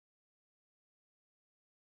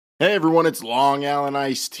Hey everyone, it's Long Island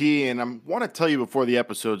Iced Tea, and I want to tell you before the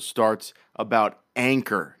episode starts about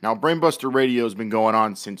Anchor. Now, Brainbuster Radio has been going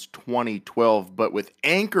on since 2012, but with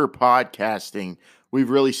Anchor podcasting,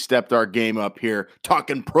 we've really stepped our game up here,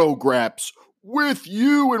 talking pro-graps with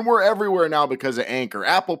you, and we're everywhere now because of Anchor.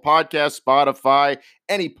 Apple Podcasts, Spotify,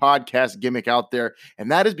 any podcast gimmick out there,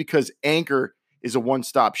 and that is because Anchor is a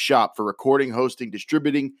one-stop shop for recording, hosting,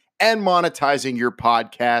 distributing, and monetizing your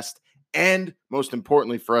podcast. And most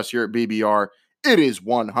importantly for us here at BBR, it is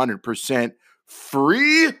 100%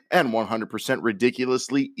 free and 100%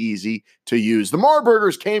 ridiculously easy to use. The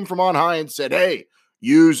Marburgers came from on high and said, hey,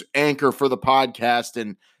 use Anchor for the podcast.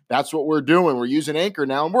 And that's what we're doing. We're using Anchor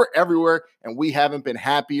now, and we're everywhere, and we haven't been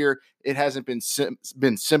happier. It hasn't been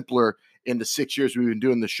simpler in the 6 years we've been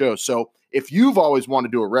doing the show. So if you've always wanted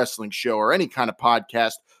to do a wrestling show or any kind of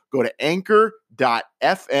podcast, go to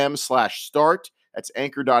anchor.fm/start. That's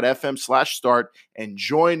anchor.fm/start and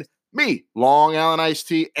join me, Long Island Iced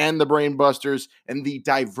Tea, and the Brainbusters, and the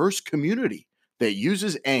diverse community that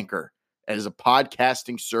uses Anchor as a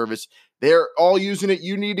podcasting service. They're all using it.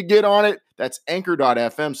 You need to get on it. That's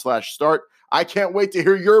anchor.fm/start. I can't wait to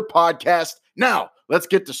hear your podcast. Now, let's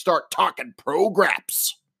get to start talking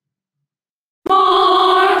pro-graps.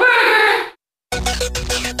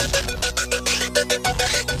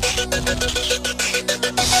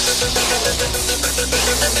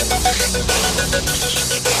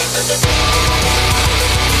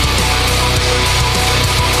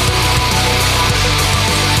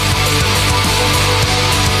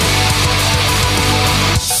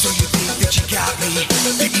 So you think that you got me?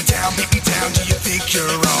 Beat me down, do you think you're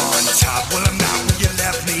on top? Well, I'm not when you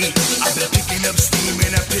left me. I've been picking up steam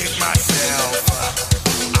and I pick myself up.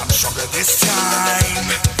 I'm stronger this time,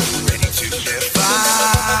 ready to defy.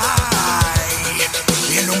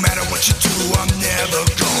 And no matter what you do, I'm never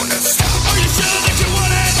gonna stop. Are you sure that you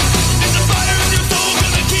want it? Is the fire in your soul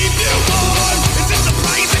gonna keep you warm? Is this the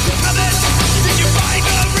price that you covet? Did you find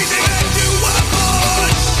a reason that you were born?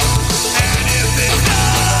 And if it's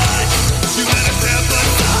not, you better step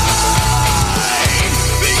aside,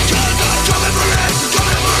 because I'm coming for it,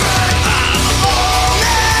 coming for it. I'm all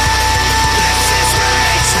in. This is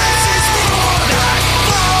rage, this is war. Not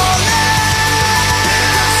falling.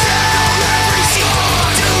 It's settled every score.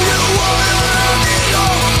 Do you wanna run it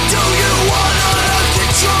all? Do you wanna have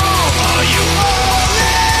control? Are you all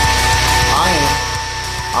in? I am.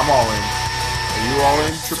 I'm all in. Are you all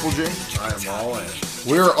in, Triple J? I am all in.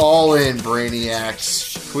 We're all in,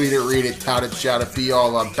 Brainiacs. Tweet it, read it, tout it, shout it, be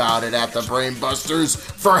all about it at the Brainbusters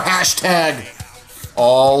for hashtag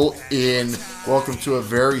all in. Welcome to a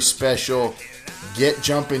very special Get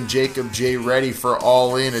Jumpin' Jacob J Ready for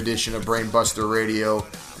All In edition of Brainbuster Radio.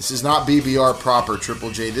 This is not BBR proper, Triple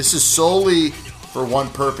J. This is solely for one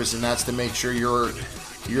purpose, and that's to make sure you're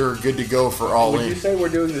good to go for all Would in. you say we're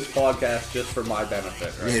doing this podcast just for my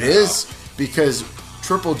benefit? Right It now? is, because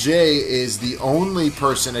Triple J is the only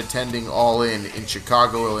person attending All In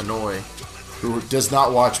Chicago, Illinois, who does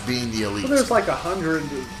not watch Being the Elite. Well, there's like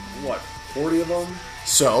 40 of them?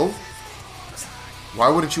 So, why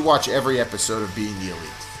wouldn't you watch every episode of Being the Elite?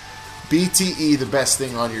 BTE, the best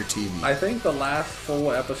thing on your TV. I think the last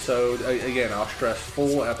full episode, again, I'll stress,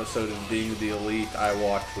 full episode of Being the Elite I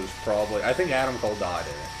watched was probably, I think Adam Cole died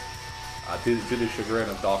in it, to the chagrin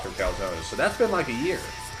of Dr. Calzone. So that's been like a year,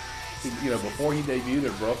 before he debuted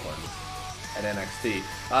in Brooklyn at NXT.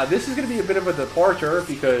 This is going to be a bit of a departure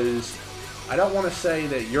because I don't want to say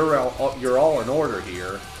that you're all in order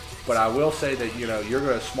here, but I will say that, you're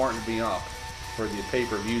going to smarten me up for the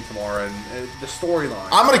pay-per-view tomorrow and the storyline.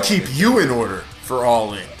 I'm going to keep you in order for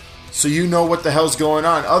All In, so you know what the hell's going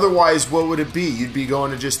on. Otherwise, what would it be? You'd be going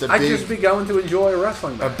to just I'd just be going to enjoy a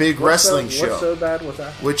wrestling match. wrestling show. What's so bad with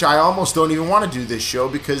that? Which I almost don't even want to do this show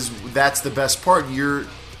because that's the best part. You're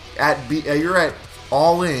at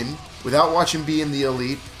All In without watching Being the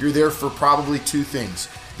Elite. You're there for probably two things: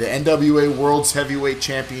 the NWA World's Heavyweight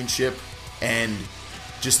Championship and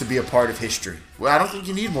just to be a part of history. Well, I don't think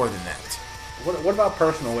you need more than that. What about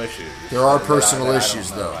personal issues? There are personal that I issues,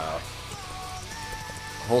 don't know though. about?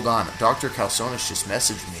 Hold on. Dr. Calzonis just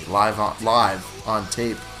messaged me live on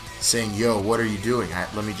tape saying, yo, what are you doing?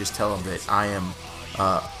 Let me just tell him that I am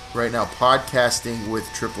right now podcasting with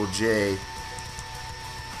Triple J.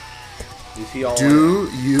 Is he all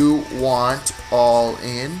Do you want All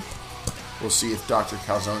In? We'll see if Dr.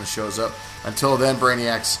 Calzone shows up. Until then,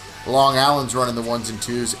 Brainiacs, Long Island's running the ones and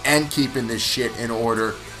twos and keeping this shit in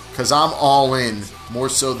order because I'm all in more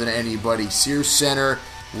so than anybody. Sears Center,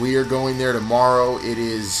 we are going there tomorrow.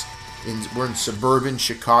 We're in suburban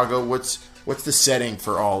Chicago. What's What's the setting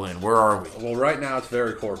for All In? Where are we? Well, right now it's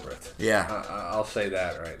very corporate. Yeah. I'll say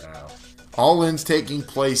that right now. All In's taking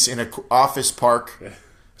place in an office park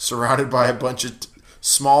surrounded by a bunch of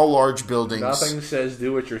small, large buildings. Nothing says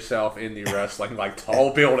do it yourself indie wrestling like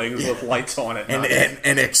tall buildings with lights on it.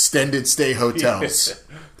 And extended stay hotels.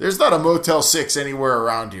 There's not a Motel 6 anywhere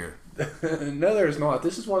around here. No, there's not.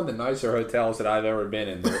 This is one of the nicer hotels that I've ever been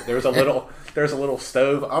in. There's a little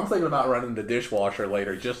stove. I'm thinking about running the dishwasher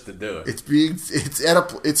later just to do it.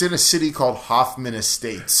 It's in a city called Hoffman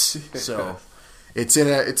Estates. So it's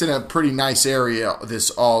in a pretty nice area, this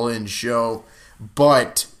All In show,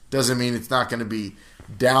 but doesn't mean it's not going to be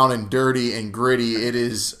down and dirty and gritty. It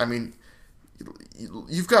is. I mean,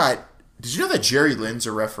 you've got. Did you know that Jerry Lynn's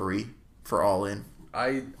a referee for All In?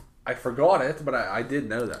 I forgot it, but I did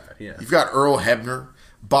know that. Yeah. You've got Earl Hebner,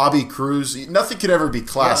 Bobby Cruz. Nothing could ever be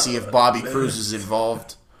classy if Bobby Cruz is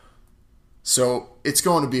involved. So it's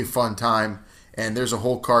going to be a fun time, and there's a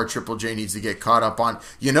whole card Triple J needs to get caught up on.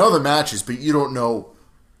 You know the matches, but you don't know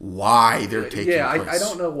why they're taking place. I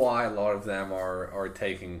don't know why a lot of them are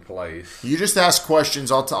taking place. You just ask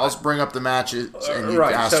questions. I'll bring up the matches, and you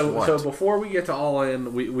ask what. So before we get to All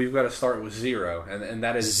In, we've got to start with Zero, and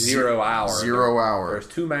that is 0 hour. 0 hour. There's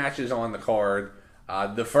 2 matches on the card.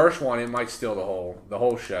 The first one, it might steal the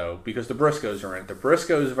whole show because the Briscoes are in it. The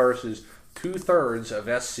Briscoes versus 2/3 of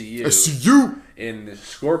SCU in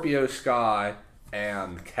Scorpio Sky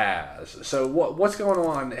and Kaz. So what's going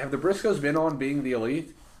on? Have the Briscoes been on Being the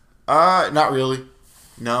Elite? Not really.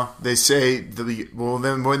 No, they say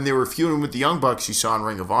then when they were feuding with the Young Bucks, you saw in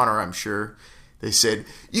Ring of Honor, I'm sure, they said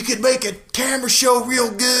you could make a camera show real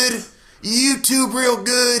good, YouTube real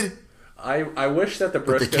good. I wish that the Briscoes,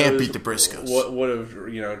 but they can't beat the Briscoes. Would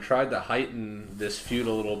have tried to heighten this feud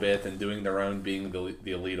a little bit and doing their own Being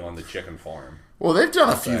the Elite on the chicken farm. Well, they've done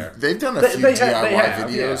a few. They've done a few DIY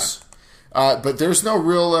videos, but there's no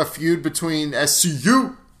real feud between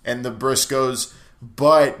SCU and the Briscoes.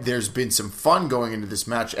 But there's been some fun going into this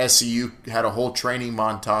match. SCU had a whole training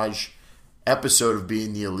montage episode of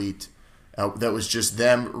Being the Elite that was just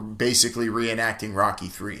them basically reenacting Rocky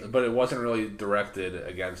III. But it wasn't really directed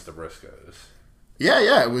against the Briscoes.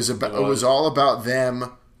 Yeah, it was all about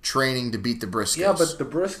them training to beat the Briscoes. Yeah, but the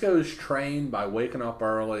Briscoes train by waking up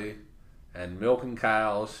early and milking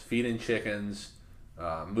cows, feeding chickens,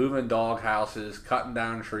 moving dog houses, cutting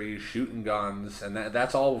down trees, shooting guns, and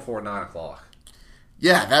that's all before 9 o'clock.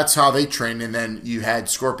 Yeah, that's how they trained, and then you had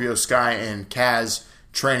Scorpio Sky and Kaz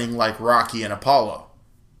training like Rocky and Apollo.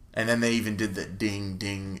 And then they even did the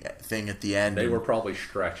ding-ding thing at the end. They were probably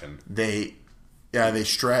stretching. They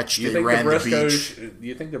stretched, they ran the beach. Do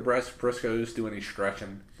you think the Briscoes do any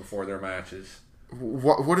stretching before their matches?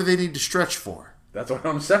 What do they need to stretch for? That's what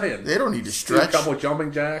I'm saying. They don't need to stretch. A couple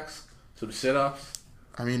jumping jacks, some sit-ups.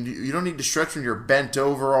 I mean, you don't need to stretch when you're bent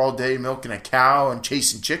over all day milking a cow and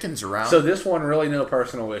chasing chickens around. So this one, really no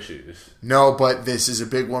personal issues. No, but this is a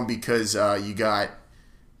big one because you got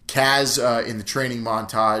Kaz in the training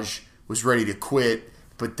montage was ready to quit,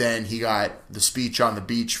 but then he got the speech on the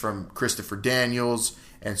beach from Christopher Daniels,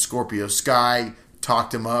 and Scorpio Sky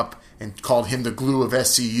talked him up and called him the glue of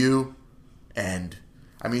SCU. And,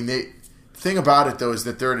 I mean, the thing about it, though, is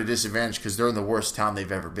that they're at a disadvantage because they're in the worst town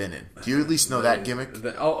they've ever been in. Do you at least know that gimmick?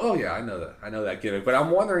 Oh yeah, I know that. I know that gimmick. But I'm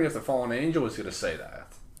wondering if the Fallen Angel was going to say that.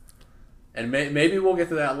 And maybe we'll get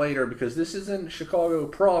to that later because this isn't Chicago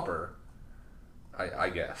proper, I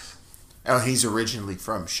guess. Oh, he's originally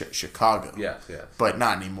from Chicago. Yes. But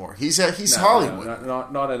not anymore. He's Hollywood.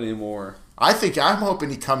 Not anymore. I'm hoping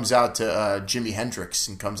he comes out to Jimi Hendrix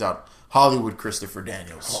and comes out Hollywood Christopher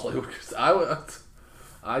Daniels. Hollywood.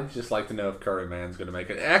 I'd just like to know if Curry Man's going to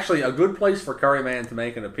make it. Actually, a good place for Curry Man to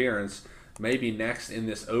make an appearance, maybe next in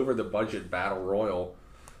this over-the-budget Battle Royal.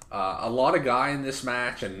 A lot of guy in this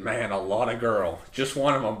match, and man, a lot of girl. Just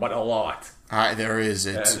one of them, but a lot. There is.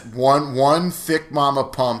 It's one thick mama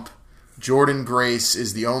pump. Jordan Grace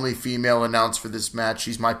is the only female announced for this match.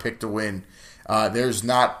 She's my pick to win. There's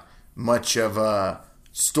not much of a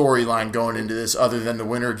storyline going into this other than the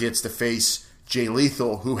winner gets to face Jay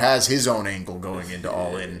Lethal, who has his own angle going into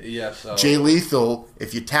All In. Yes. Jay Lethal,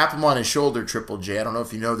 if you tap him on his shoulder, Triple J, I don't know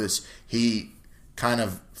if you know this, he kind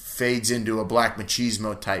of fades into a Black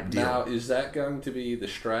Machismo type deal. Now, is that going to be the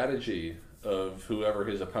strategy of whoever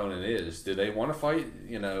his opponent is? Do they want to fight,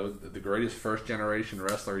 the greatest first-generation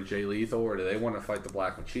wrestler, Jay Lethal, or do they want to fight the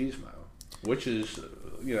Black Machismo? Which is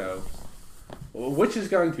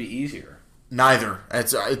going to be easier? Neither.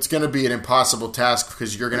 It's going to be an impossible task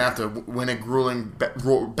because you're going to have to win a grueling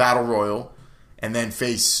battle royal and then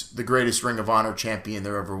face the greatest Ring of Honor champion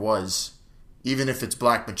there ever was Even if it's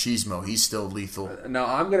Black Machismo, he's still lethal. No,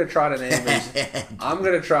 I'm gonna try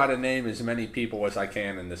to name as many people as I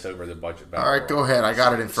can in this over the budget battle. All right, go ahead. I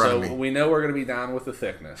got it in front of me. So we know we're gonna be down with the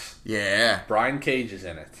thickness. Yeah. Brian Cage is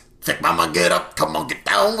in it. Thick mama, get up. Come on, get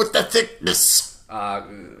down with the thickness.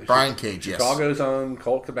 Brian Cage, yes. Chicago's own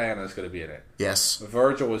Colt Cabana is going to be in it. Yes.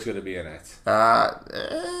 Virgil was going to be in it.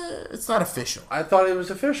 It's not official. I thought it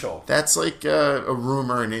was official. That's like a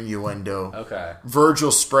rumor, an innuendo. Okay.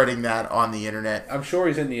 Virgil's spreading that on the internet. I'm sure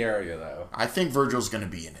he's in the area, though. I think Virgil's going to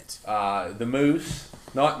be in it. The Moose.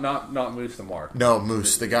 Not Moose the Mark. No,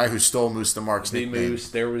 Moose. The guy who stole Moose the Mark's the nickname. Moose.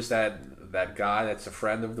 There was that guy that's a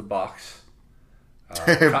friend of the Bucks.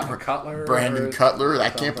 Cutler. Brandon Cutler. I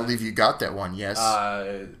can't believe you got that one. Yes.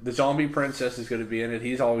 The Zombie Princess is going to be in it.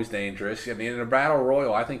 He's always dangerous. I mean, in a battle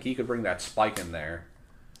royal, I think he could bring that spike in there.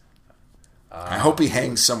 I hope he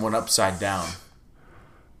hangs someone upside down.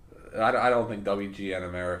 I don't think WGN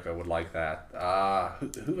America would like that.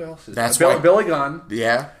 Who else is? That's Billy, why Billy Gunn.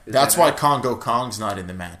 Yeah, that's why Congo Kong's not in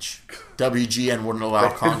the match. WGN wouldn't allow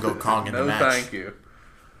Congo Kong in the match. No, thank you.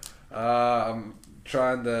 I'm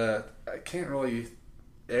trying to. I can't really.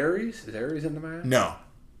 Aries? Is Aries in the match? No.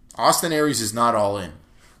 Austin Aries is not all in.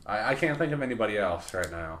 I can't think of anybody else right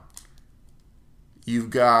now. You've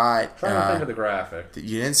got... I'm trying to think of the graphic.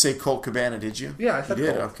 You didn't say Colt Cabana, did you? Yeah, I said you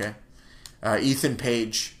did? Colt. Okay. Ethan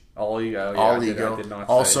Page. All Ego. Yeah, All Ego. I did not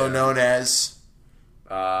also say known as...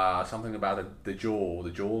 something about the Jewel.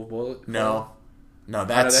 The Jewel Bullet? No,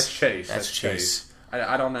 that's Chase. That's Chase.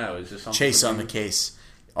 I don't know. Is this something... Chase on the case.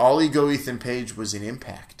 All Ego Ethan Page was in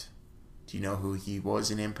Impact. Do you know who he was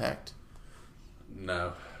in Impact?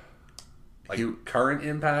 No. Current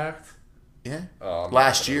Impact? Yeah. Oh,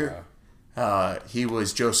 last year, he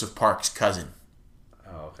was Joseph Park's cousin.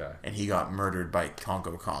 Oh, okay. And he got murdered by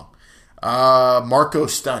Congo Kong. Marco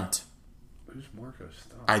Stunt. Who's Marco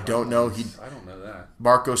Stunt? I don't know. I don't know that.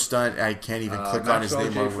 Marco Stunt, I can't even click on his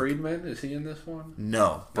name. J. Friedman, is he in this one?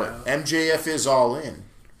 No, but MJF is all in.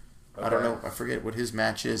 Okay. I don't know. I forget what his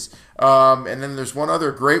match is. And then there's one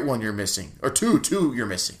other great one you're missing. Or two you're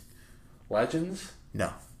missing. Legends?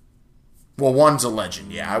 No. Well, one's a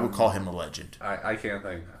legend. Yeah, I would call him a legend. I can't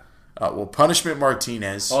think. Well, Punishment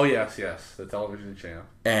Martinez. Oh, yes. The television champ.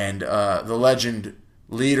 And the legend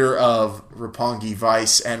leader of Roppongi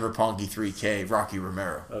Vice and Roppongi 3K, Rocky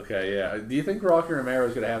Romero. Okay, yeah. Do you think Rocky Romero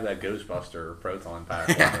is going to have that Ghostbuster proton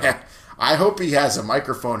pack? I hope he has a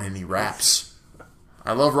microphone and he raps.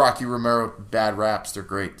 I love Rocky Romero bad raps. They're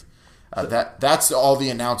great. That's all the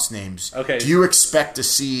announced names. Okay. Do you expect to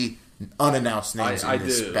see unannounced names in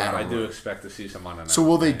this battle? I do expect to see some unannounced So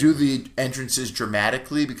will they names. do the entrances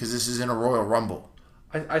dramatically? Because this is in a Royal Rumble.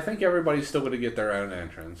 I think everybody's still going to get their own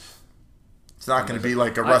entrance. It's not going to be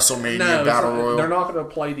like a WrestleMania Battle Royal. They're not going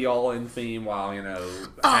to play the All-In theme while,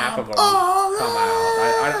 half of them come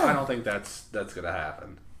out. I don't think that's going to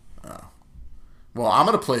happen. Oh. Well, I'm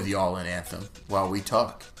going to play the All-In anthem while we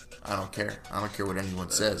talk. I don't care. I don't care what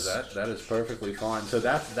anyone says. That is perfectly fine. So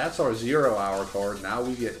that's our 0 hour card. Now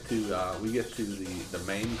we get to the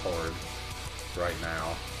main card right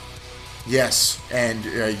now. Yes, and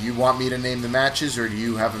you want me to name the matches, or do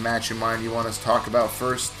you have a match in mind you want us to talk about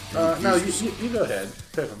first? No, you go ahead.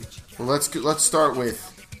 Pick them. Well, let's start with,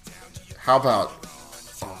 how about,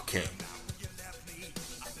 okay,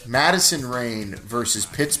 Madison Rayne versus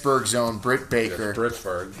Pittsburgh's own Britt Baker. Yes,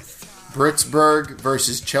 Britsburg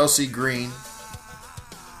versus Chelsea Green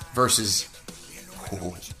versus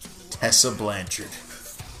Tessa Blanchard.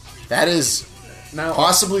 That is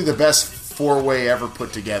possibly the best four-way ever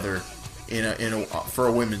put together for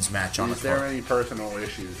a women's match on a card. Is there any personal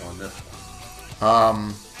issues on this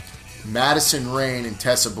one? Madison Rayne and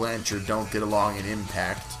Tessa Blanchard don't get along in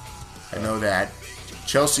Impact. I know that.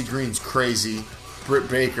 Chelsea Green's crazy. Britt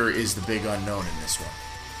Baker is the big unknown in this one.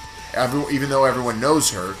 Even though everyone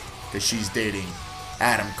knows her, because she's dating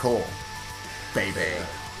Adam Cole, baby.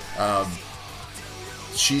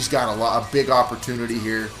 She's got a big opportunity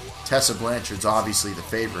here. Tessa Blanchard's obviously the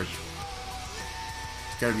favorite.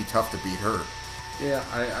 It's going to be tough to beat her. Yeah,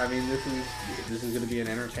 I mean this is going to be an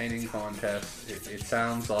entertaining contest. It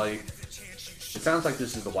sounds like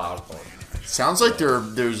this is the wild card. Sounds like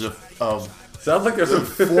there's a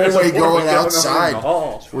four-way going outside.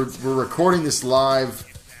 We're recording this live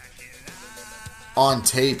on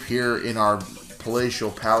tape here in our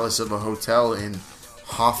palatial palace of a hotel in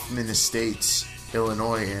Hoffman Estates,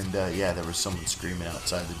 Illinois, and there was someone screaming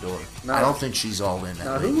outside the door. Now, I don't think she's all in.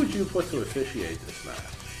 Now, who would you put to officiate this match?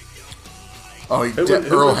 Oh,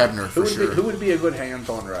 Earl Hebner for sure. Who would be a good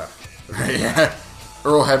hands-on ref? Yeah,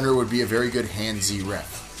 Earl Hebner would be a very good handsy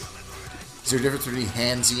ref. Is there a difference between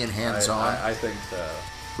handsy and hands-on? I think so.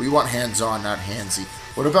 We want hands-on, not handsy.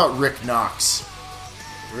 What about Rick Knox?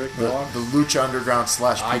 Rick The Knox? Lucha Underground /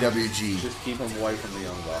 PWG. Just keep him away from the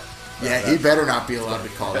Young Bucks. Yeah, he better not be allowed to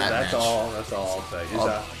call that That's match. That's all I'll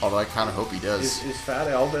say. Although I kind of hope he does. Is Fat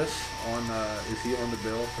Elvis on? Is he on the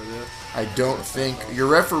bill for this? I don't think. Your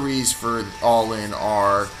referees for All In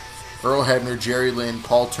are Earl Hebner, Jerry Lynn,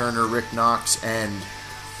 Paul Turner, Rick Knox, and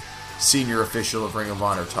senior official of Ring of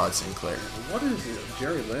Honor, Todd Sinclair. What is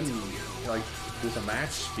Jerry Lynn like? Does a match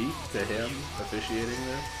speak to him officiating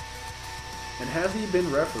this? And has he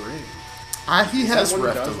been refereeing? He has that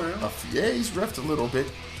what he reffed does now? yeah, he's reffed a little bit.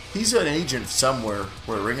 He's an agent somewhere.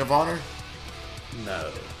 Where, Ring of Honor? No.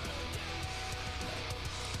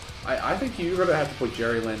 I think you're going to have to put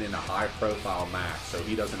Jerry Lynn in a high-profile match so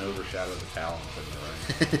he doesn't overshadow the talent in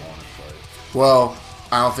the ring, honestly. Well,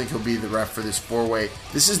 I don't think he'll be the ref for this 4-way.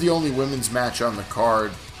 This is the only women's match on the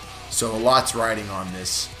card, so a lot's riding on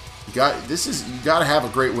this. You got to have a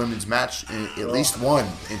great women's match, at least one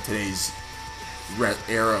in today's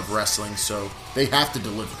era of wrestling. So they have to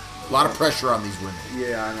deliver. A lot of pressure on these women.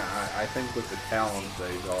 Yeah, and I think with the talent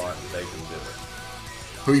they got, they can do it.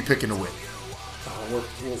 Who are you picking to win?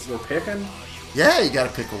 We're picking? Yeah, you got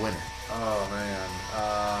to pick a winner. Oh,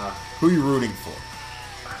 man. Who are you rooting for?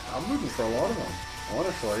 I'm rooting for a lot of them,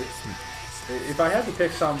 honestly. If I had to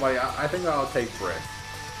pick somebody, I think I'll take Britt.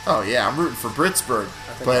 Oh yeah, I'm rooting for Britsburg,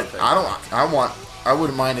 but I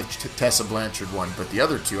wouldn't mind if Tessa Blanchard won, but the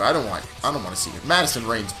other two, I don't want to see it. Madison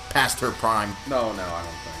Rain's past her prime. No, I don't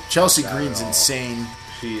think. Chelsea Not Green's at all. insane.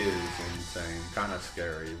 She is insane. Kind of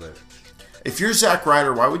scary, but If you're Zack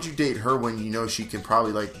Ryder, why would you date her when you know she can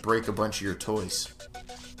probably like break a bunch of your toys?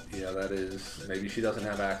 yeah, that is. Maybe she doesn't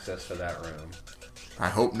have access to that room. I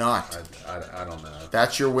hope not. I don't know.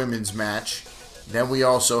 That's your women's match. Then we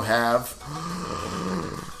also have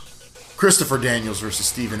Christopher Daniels versus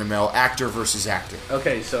Stephen Amell, actor versus actor.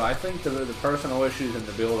 Okay, so I think the personal issues and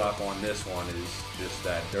the build-up on this one is just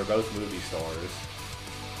that they're both movie stars,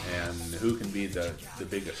 and who can be the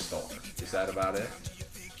biggest star? Is that about it?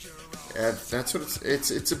 That's what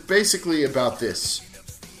it's basically about this.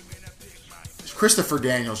 Christopher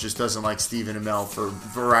Daniels just doesn't like Stephen Amell for a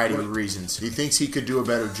variety of reasons. He thinks he could do a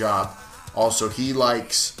better job. Also, he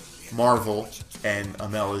likes Marvel, and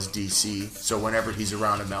Amell is DC. So whenever he's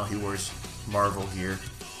around Amell, he wears Marvel gear.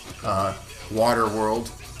 Waterworld.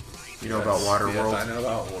 You know about Waterworld? Yes, I know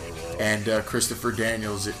about Waterworld. And Christopher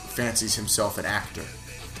Daniels fancies himself an actor.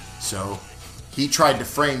 So he tried to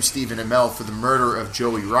frame Stephen Amell for the murder of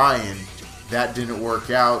Joey Ryan. That didn't work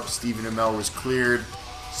out. Stephen Amell was cleared.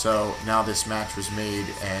 So now this match was made,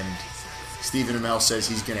 and Stephen Amell says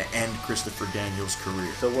he's going to end Christopher Daniels' career.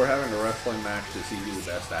 So we're having a wrestling match to see who the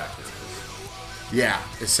best actor is. Yeah,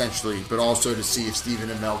 essentially, but also to see if Stephen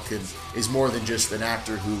Amell is more than just an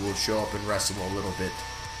actor who will show up and wrestle a little bit.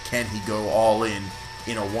 Can he go all in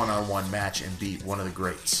a one-on-one match and beat one of the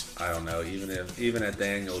greats? I don't know. Even at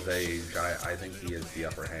Daniel's age, I think he has the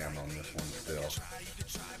upper hand on this one still.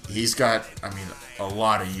 He's got, a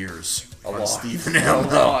lot of years on Stephen A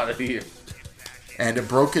Amell. lot of years. And a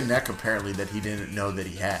broken neck, apparently, that he didn't know that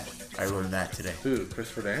he had. I learned that today. Who?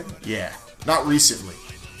 Christopher Daniels? Yeah. Not recently,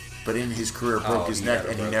 but in his career, broke his neck,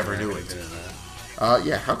 and he never knew it.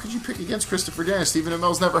 Yeah, how could you pick against Christopher Daniels? Stephen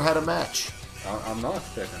Amell's never had a match. I'm not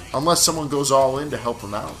picking. Unless someone goes all in to help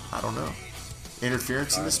him out. I don't know.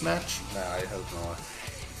 Interference in this match? Nah, I hope not.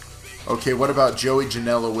 Okay, what about Joey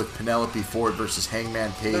Janela with Penelope Ford versus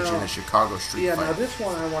Hangman Page in a Chicago street Yeah, fight? now this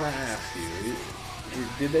one I want to ask you.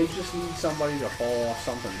 Did they just need somebody to fall off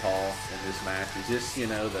something tall in this match? Is this, is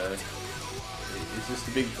this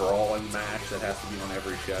the big brawling match that has to be on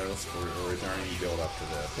every show? Or is there any build up to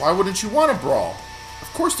this? Why wouldn't you want to brawl? Of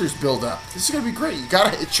course there's build up. This is going to be great.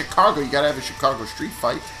 It's Chicago. You got to have a Chicago street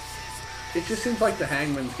fight. It just seems like the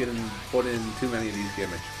Hangman's getting put in too many of these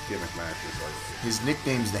gimmick matches lately. His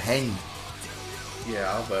nickname's the Hangman.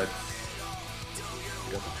 Yeah, but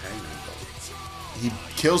he doesn't hang anybody. He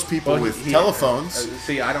kills people Well, with he- telephones,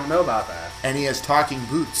 see, I don't know about that. and he has talking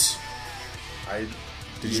boots.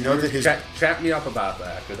 Did you know that his chat me up about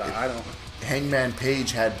that? Because I don't. Hangman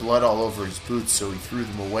Page had blood all over his boots, so he threw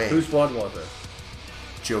them away. Whose blood was it?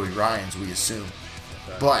 Joey Ryan's, we assume.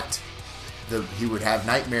 Okay. But he would have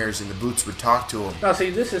nightmares, and the boots would talk to him. Now, see,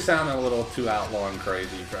 this is sounding a little too outlaw and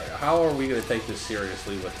crazy. How are we going to take this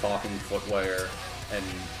seriously with talking footwear and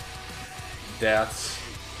deaths?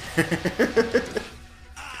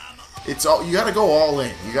 It's all you got to go all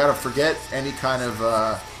in. You got to forget any kind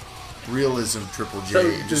of realism. Triple J, So,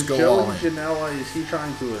 and does just go Joey all in. Janela, is he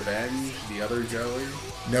trying to avenge the other Joey?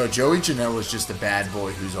 No, Joey Janela is just a bad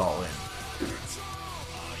boy who's all in.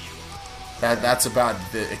 That's about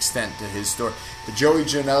the extent to his story. The Joey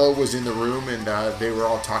Janela was in the room, and they were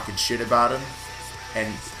all talking shit about him,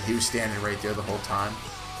 and he was standing right there the whole time,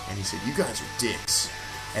 and he said, "You guys are dicks."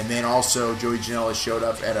 And then also Joey Janela showed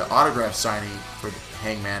up at an autograph signing for the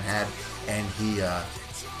Hangman had, and he,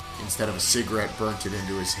 instead of a cigarette, burnt it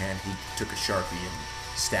into his hand. He took a Sharpie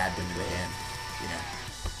and stabbed him in the hand.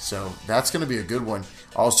 So that's going to be a good one.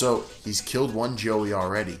 Also, he's killed one Joey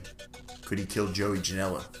already. Could he kill Joey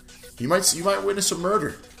Janela? You might witness a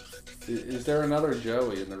murder. Is there another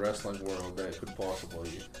Joey in the wrestling world that could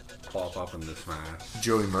possibly pop up in this match?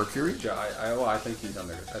 Joey Mercury? I think he's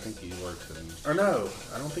under. I think he works in. Or no,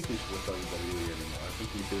 I don't think he's with WWE anymore. I think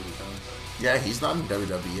he's doing his own thing. Yeah, he's not in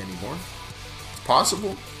WWE anymore. It's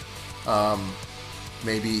possible.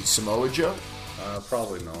 Maybe Samoa Joe?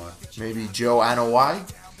 Probably not. Maybe Joe Anoa'i?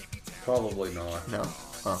 Probably not. No?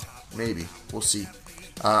 Oh, maybe. We'll see.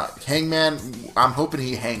 Hangman, I'm hoping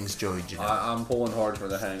he hangs Joey Janela. I'm pulling hard for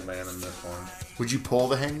the Hangman in this one. Would you pull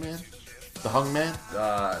the Hangman? The Hungman?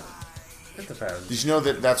 It depends. Did you know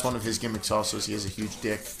that that's one of his gimmicks also is he has a huge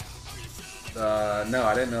dick? No,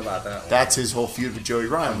 I didn't know about that one. That's his whole feud with Joey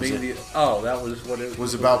Ryan, was it? That was what it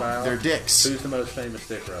was about their dicks. Who's the most famous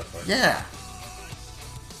dick wrestler? Yeah.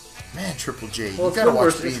 Man, Triple J, well, you gotta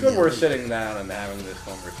watch It's good we're sitting down and having this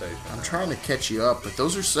conversation. I'm trying to catch you up, but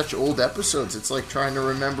those are such old episodes. It's like trying to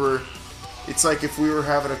remember. It's like if we were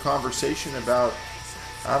having a conversation about,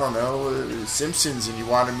 I don't know, Simpsons, and you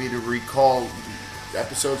wanted me to recall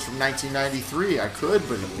episodes from 1993. I could,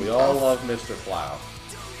 but we all love Mr. Plow.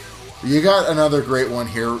 You got another great one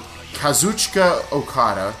here. Kazuchika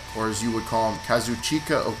Okada, or as you would call him,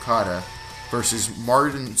 Kazuchika Okada, versus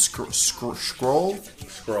Martin Scurll.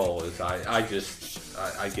 Scroll is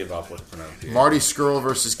I give up with pronunciation. Marty Scurll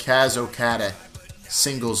versus Kaz Okada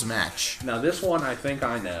singles match. Now this one I think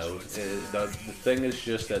I know. The thing is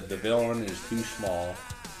just that the villain is too small,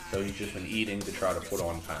 so he's just been eating to try to put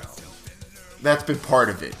on pounds. That's been part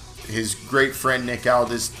of it. His great friend Nick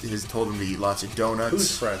Aldis has told him to eat lots of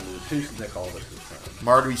donuts. Who's Nick Aldis' friend?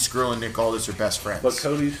 Marty Scurll and Nick Aldis are best friends. But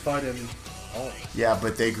Cody's fighting Aldis. Yeah,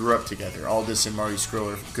 but they grew up together. Aldis and Marty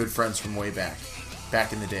Scurll are good friends from way back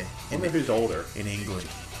in the day. I wonder who's older. In England.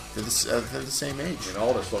 They're the same age. I mean,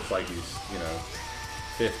 Aldis looks like he's,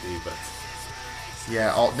 50, but...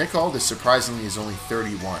 Yeah, Nick Aldis, surprisingly, is only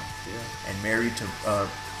 31. Yeah. And married to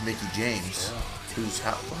Mickie James, who's,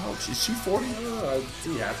 how old is she, 40?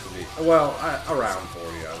 She has to be. Well, around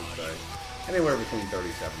 40, I would say. Anywhere between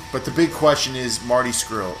 37. But the big question is, Marty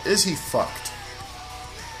Scurll, is he fucked?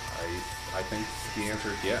 I think the answer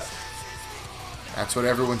is yes. That's what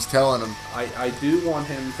everyone's telling him. I do want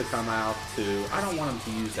him to come out to... I don't want him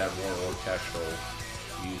to use that more orchestral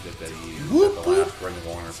music that he used at the last Ring of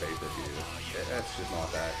Honor pay-per-view. That's just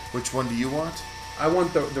not that. Which one do you want? I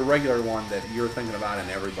want the regular one that you're thinking about and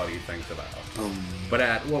everybody thinks about. Boom. But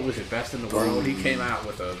at, what was it, Best in the World, he came out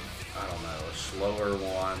with a slower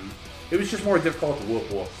one. It was just more difficult to whoop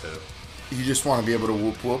to. You just want to be able to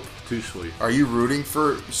whoop? Too sweet. Are you rooting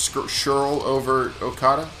for Scurll over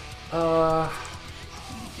Okada?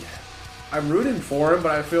 I'm rooting for him,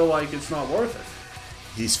 but I feel like it's not worth it.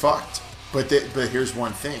 He's fucked. But here's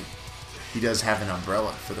one thing. He does have an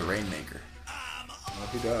umbrella for the Rainmaker. Well,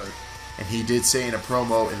 he does. And he did say in a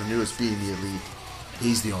promo in the newest Being the Elite,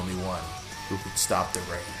 he's the only one who could stop the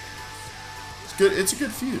rain. It's good. It's a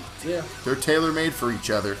good feud. Yeah. They're tailor-made for each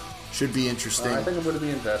other. Should be interesting. I think I'm going to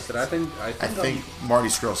be invested. I think Marty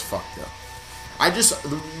Scurll's fucked, though.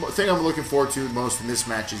 The thing I'm looking forward to most in this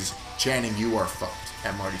match is chanting "You are fucked"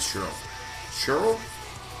 at Marty Scurll.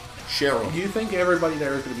 Cheryl. Do you think everybody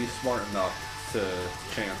there is going to be smart enough to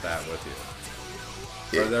chant that with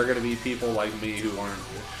you? Or are there going to be people like me who aren't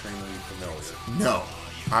extremely familiar? No.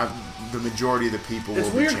 The majority of the people will be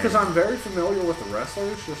It's weird because I'm very familiar with the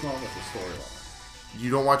wrestlers, just not with the storyline. You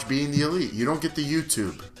don't watch Being the Elite. You don't get the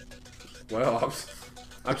YouTube. Well,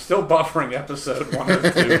 I'm still buffering episode 1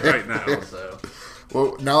 or 2 right now, so...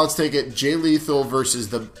 Well, now let's take it. Jay Lethal versus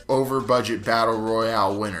the over-budget Battle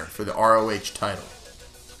Royale winner for the ROH title.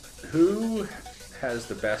 Who has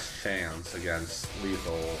the best chance against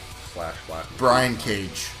Lethal/Black? Brian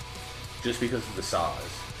Cage. Just because of the size.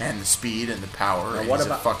 And the speed and the power. Now, and he's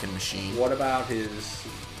a fucking machine. What about his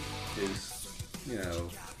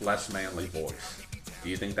less manly voice? Do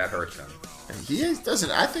you think that hurts him? He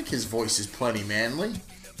doesn't. I think his voice is plenty manly.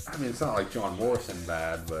 I mean, it's not like John Morrison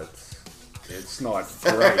bad, but it's not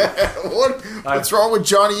great. What's wrong with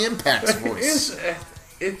Johnny Impact's voice?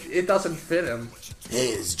 It doesn't fit him. Hey,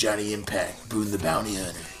 it's Johnny Impact, Boone the Bounty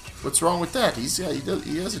Hunter. What's wrong with that? He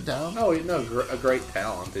has it down. No, a great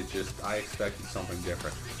talent. I expected something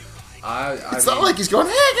different. It's not like he's going,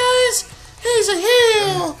 hey guys, He's a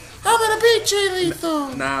heel. I'm gonna beat Jay Lethal.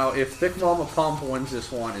 Now, if Thick Mama Pump wins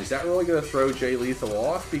this one, is that really going to throw Jay Lethal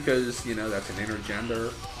off? Because, you know, that's an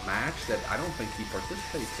intergender match that I don't think he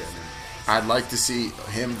participates in. I'd like to see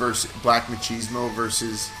him versus Black Machismo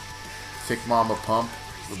versus Thick Mama Pump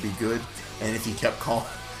would be good. And if he kept calling,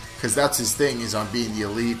 because that's his thing, is on Being the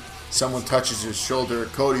Elite. Someone touches his shoulder,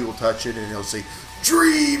 Cody will touch it, and he'll say,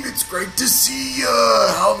 "Dream, it's great to see ya.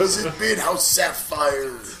 How has it been? How's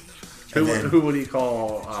Sapphire?" Who would he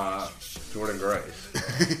call Jordan Grace?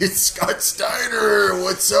 It's Scott Steiner.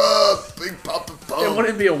 What's up, Big Papa Pump? It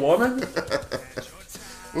wouldn't be a woman?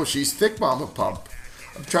 Well, she's Thick Mama Pump.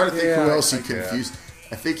 I'm trying to think who else he confused.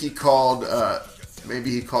 I think he called,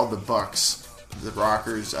 maybe he called the Bucks, the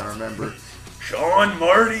Rockers. I don't remember. Sean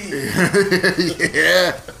Marty.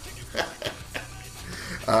 Yeah.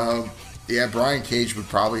 Yeah, Brian Cage would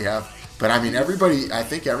probably have. But I mean, I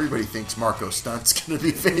think everybody thinks Marco Stunt's going to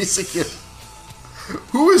be facing it.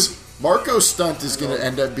 Marco Stunt is going to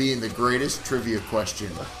end up being the greatest trivia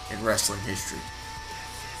question in wrestling history.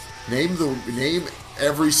 Name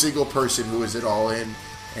every single person who is at All In,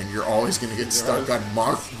 and you're always going to get stuck on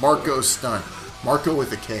Marco Stunt. Marco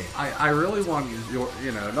with a K. I really want,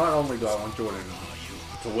 not only do I want Jordan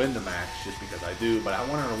to win the match just because I do, but I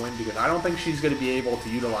want her to win because I don't think she's going to be able to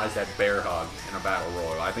utilize that bear hug in a battle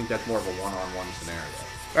royal. I think that's more of a one-on-one scenario.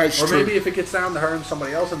 Or maybe if it gets down to her and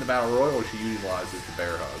somebody else in the battle royal, she utilizes the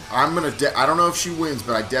bear hug. I don't know if she wins,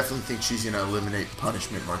 but I definitely think she's gonna eliminate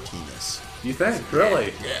Punishment Martinez. You think?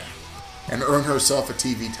 Really? Yeah. And earn herself a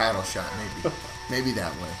TV title shot, maybe. Maybe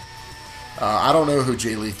that way. I don't know who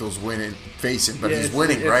Jay Lethal's facing, but he's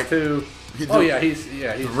winning, right? He's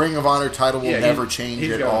the Ring of Honor title will never change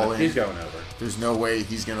at All In. He's going over. There's no way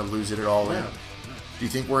he's gonna lose it at All In. Do you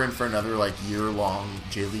think we're in for another year-long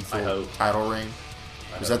Jay Lethal title reign?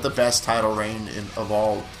 Was that the best title reign of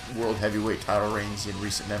all World Heavyweight title reigns in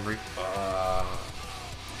recent memory? I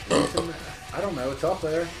don't know. It's up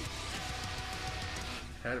there.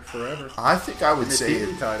 Had it forever. I think I would say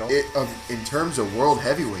title. In terms of World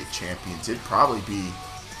Heavyweight champions, it'd probably be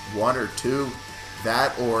one or two.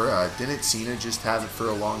 That or didn't Cena just have it for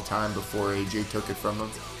a long time before AJ took it from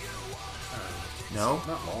him? No?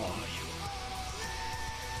 Not long.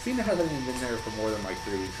 Cena hasn't even been there for more than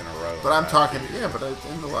 3 weeks in a row. But I'm talking, but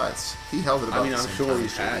in the last, he held it about the I'm same sure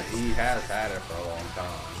time he has had it for a long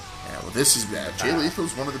time. Yeah, well, this is Jay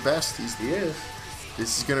Lethal's one of the best. He is.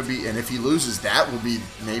 This is going to be, and if he loses, that will be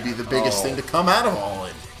maybe the biggest thing to come out of All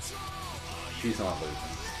In. He's not losing.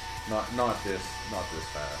 Not this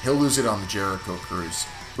fast. He'll lose it on the Jericho Cruise.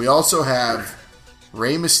 We also have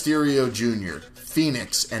Rey Mysterio Jr.,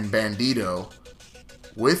 Phoenix, and Bandito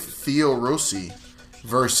with Theo Rossi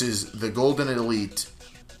versus the Golden Elite,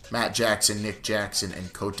 Matt Jackson, Nick Jackson,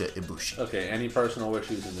 and Kota Ibushi. Okay, any personal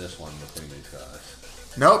issues in this one between these guys?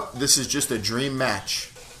 Nope, this is just a dream match.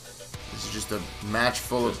 This is just a match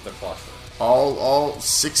full of the cluster. All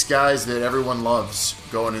 6 guys that everyone loves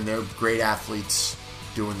going in there, great athletes,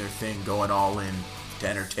 doing their thing, going all in to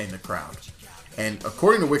entertain the crowd. And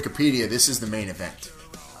according to Wikipedia, this is the main event.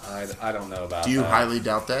 I don't know about that. Do you highly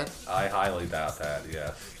doubt that? I highly doubt that,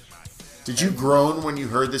 yes. Did you groan when you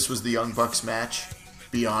heard this was the Young Bucks match?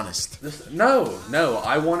 Be honest. No.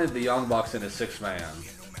 I wanted the Young Bucks in a 6-man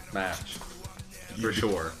match. For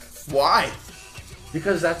sure. Why?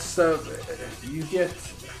 Because that's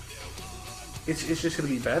it's just going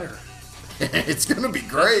to be better. It's going to be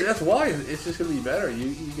great. That's why. It's just going to be better.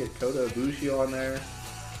 You get Kota Ibushi on there.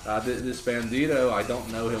 This Bandito, I don't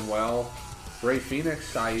know him well. Rey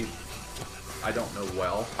Fenix, I don't know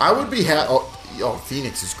well. I would be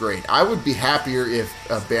Phoenix is great. I would be happier if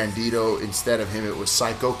Bandito, instead of him, it was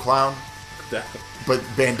Psycho Clown. But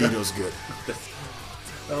Bandito's good.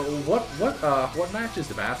 What match is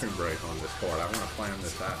the bathroom break on this card? I want to plan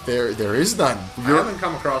this out. There is none. I haven't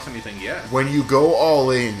come across anything yet. When you go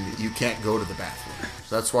all in, you can't go to the bathroom.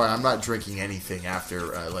 So that's why I'm not drinking anything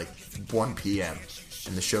after 1 p.m.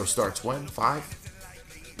 And the show starts when?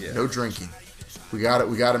 5? Yeah. No drinking. We got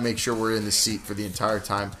to make sure we're in the seat for the entire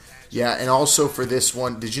time. Yeah, and also for this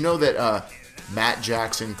one, did you know that Matt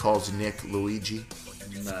Jackson calls Nick Luigi?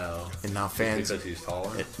 No. And now fans, because he's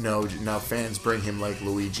taller? Now fans bring him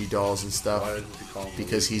Luigi dolls and stuff. Why does he call him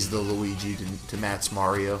because Luigi? he's the Luigi to Matt's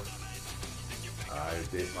Mario.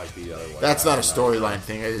 It might be the other way. That's not a storyline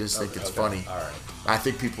thing. I just think it's funny. All right. I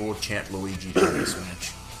think people will chant Luigi during this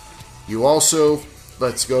match. You also,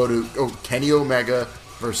 let's go to Kenny Omega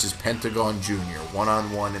versus Pentagon Jr.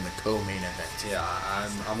 1-on-1 in the co-main event. Yeah,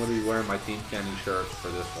 I'm going to be wearing my Team Kenny shirt for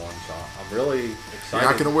this one, so I'm really excited. You're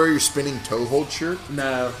not going to wear your spinning toe hold shirt?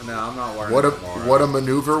 No, I'm not wearing it tomorrow. What a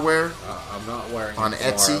maneuver wear? I'm not wearing on it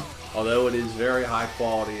Etsy. Although it is very high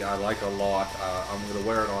quality, I like it a lot. I'm going to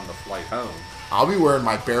wear it on the flight home I'll be wearing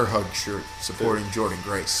my Bear Hug shirt supporting Jordan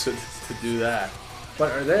Grace. to do that.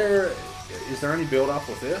 But is there any build-up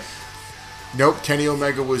with this? Nope, Kenny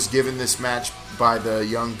Omega was given this match by the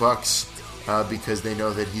Young Bucks because they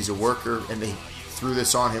know that he's a worker, and they threw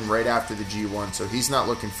this on him right after the G1, so he's not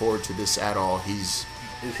looking forward to this at all. He's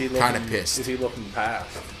kind of pissed. Is he looking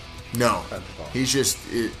past? No,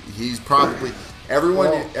 he's probably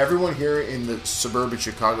everyone here in the suburban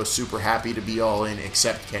Chicago is super happy to be all in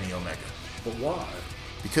except Kenny Omega. But why?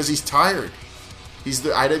 Because he's tired. He's the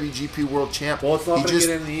IWGP World Champ. Well, it's not going to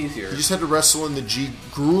get any easier. He just had to wrestle in the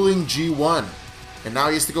grueling G1, and now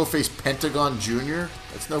he has to go face Pentagon Jr.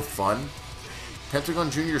 That's no fun.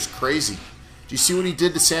 Pentagon Jr. is crazy. Do you see what he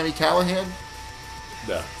did to Sami Callihan?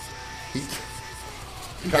 No. He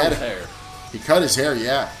cut his hair. He cut his hair,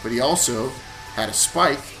 yeah, but he also had a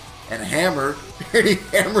spike and a hammer, and he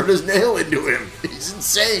hammered his nail into him. He's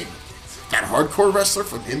insane. That hardcore wrestler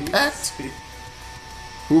from Impact?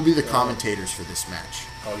 Who will be the commentators for this match?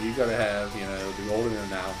 Oh, you got to have, the golden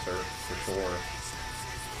announcer for sure.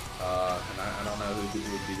 And I don't know who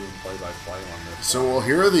would be doing play-by-play on this. So, well,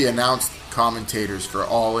 here are the announced commentators for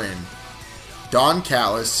All In. Don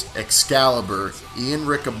Callis, Excalibur, Ian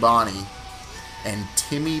Riccaboni, and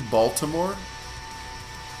Timmy Baltimore.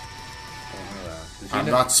 I'm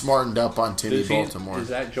not smartened up on Timmy Baltimore. Is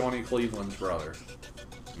that Johnny Cleveland's brother?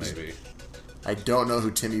 Maybe. I don't know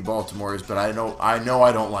who Timmy Baltimore is, but I know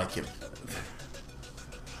I don't like him.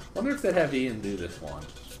 Wonder if they'd have Ian do this one.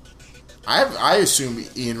 I assume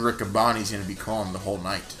Ian Riccaboni's going to be calling the whole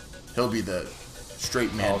night. He'll be the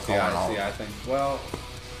straight man calling all. I think. Well,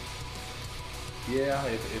 yeah.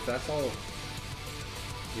 If that's all,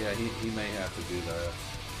 yeah, he may have to do that.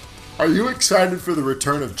 Are you excited for the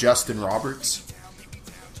return of Justin Roberts?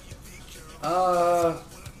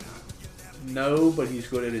 No, but he's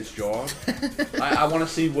good at his job. I want to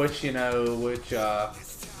see which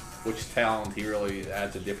talent he really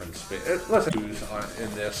adds a different spin. Listen,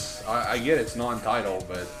 in this, I get it's non-title,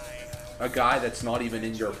 but a guy that's not even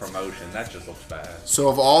in your promotion, that just looks bad. So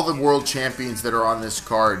of all the world champions that are on this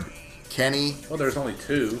card, Kenny... Well, there's only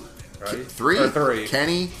two, right? Three.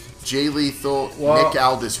 Kenny, Jay Lethal, Nick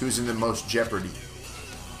Aldis, who's in the most jeopardy?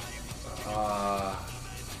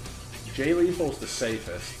 Jay Lethal's the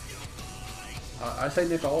safest. I say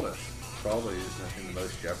Nick Aldis probably is in the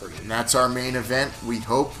most jeopardy. And that's our main event. We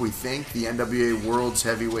think, the NWA World's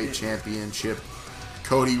Heavyweight Championship.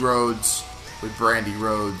 Cody Rhodes with Brandy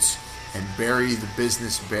Rhodes and Barry the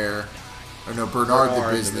Business Bear. Or no, Bernard the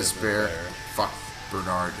Business Bear. Fuck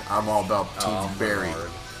Bernard. I'm all about Team Barry.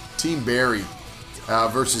 Bernard. Team Barry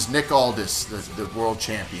versus Nick Aldis, the world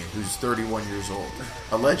champion, who's 31 years old.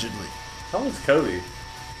 Allegedly. How old's Cody?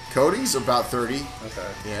 Cody's about 30.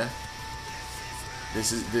 Okay. Yeah. Do you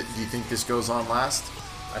think this goes on last?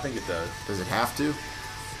 I think it does. Does it have to?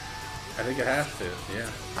 I think it has to, yeah.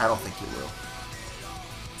 I don't think it will.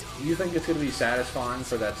 You think it's going to be satisfying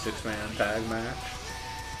for that 6-man tag match?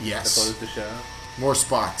 Yes. To close the show? More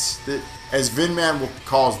spots. As Vin Man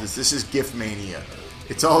calls this is gift mania.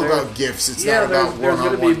 It's all about gifts. It's not about one-on-one. There's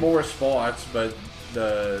going to be more spots, but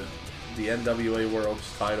the NWA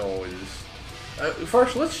World's title is...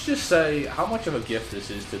 first, let's just say how much of a gift this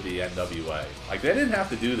is to the NWA. Like, they didn't have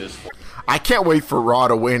to do this for... I can't wait for Raw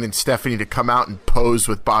to win and Stephanie to come out and pose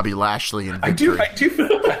with Bobby Lashley in victory.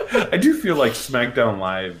 I do feel like SmackDown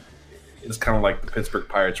Live is kind of like the Pittsburgh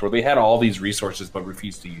Pirates, where they had all these resources but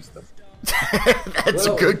refused to use them. That's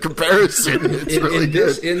a good comparison. It's really in good.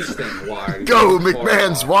 this instant, why? Go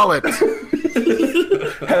McMahon's wallet.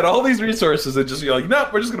 Had all these resources and just like, no,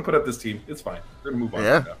 we're just going to put up this team. It's fine. We're going to move on.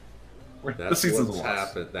 Yeah. That's what's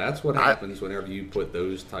happened. That's what happens whenever you put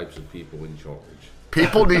those types of people in charge.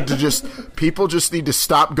 People just need to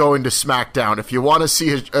stop going to SmackDown. If you want to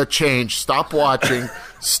see a change, stop watching,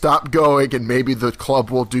 stop going, and maybe the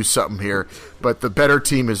club will do something here. But the better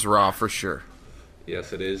team is Raw for sure.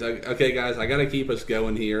 Yes, it is. Okay, guys, I got to keep us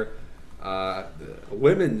going here.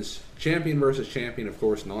 Women's champion versus champion, of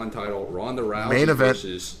course, non-title. Ronda Rousey Main event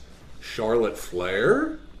versus Charlotte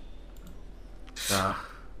Flair.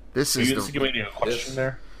 This Are is you giving me a question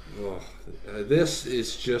there? This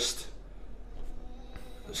is just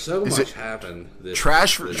so is much it happened.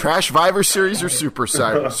 Trash Survivor Series or Super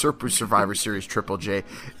Survivor Series Triple J?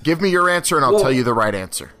 Give me your answer and I'll tell you the right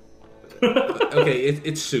answer. Okay,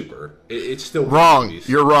 it's super. It's still wrong. movies.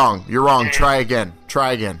 You're wrong. Try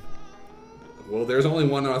again. Well, there's only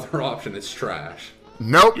one other option. It's trash.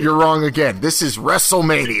 Nope, you're wrong again. This is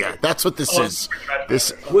WrestleMania. That's what this is.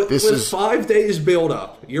 This is 5 days build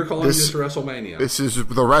up. You're calling this WrestleMania. This is the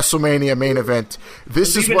WrestleMania main event.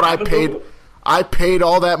 This is what I paid. I paid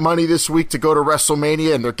all that money this week to go to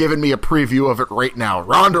WrestleMania, and they're giving me a preview of it right now.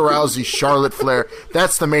 Ronda Rousey, Charlotte Flair.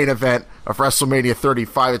 That's the main event of WrestleMania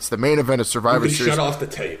 35. It's the main event of Survivor Series. Shut off the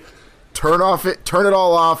tape. Turn it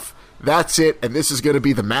all off. That's it, and this is going to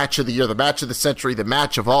be the match of the year, the match of the century, the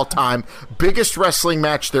match of all time. Biggest wrestling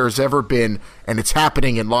match there has ever been, and it's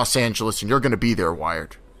happening in Los Angeles, and you're going to be there,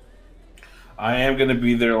 Wired. I am going to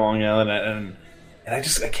be there, Long Island, and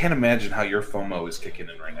I can't imagine how your FOMO is kicking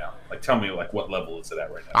in right now. Like, tell me, like, what level is it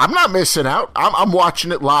at right now? I'm not missing out. I'm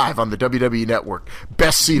watching it live on the WWE Network.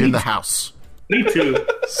 Best seat in the house. Me too.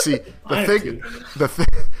 See,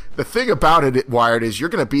 the thing about it, Wired, is you're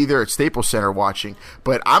going to be there at Staples Center watching,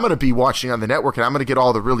 but I'm going to be watching on the network, and I'm going to get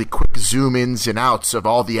all the really quick zoom-ins and outs of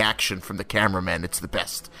all the action from the cameraman. It's the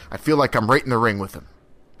best. I feel like I'm right in the ring with him.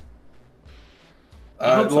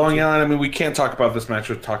 Long Island, I mean, we can't talk about this match.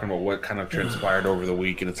 We're talking about what kind of transpired over the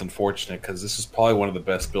week, and it's unfortunate because this is probably one of the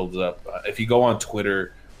best builds up. If you go on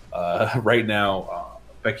Twitter right now,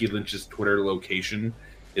 Becky Lynch's Twitter location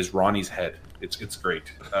is Ronnie's head. It's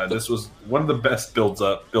great. This was one of the best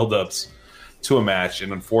build-ups to a match,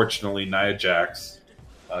 and unfortunately, Nia Jax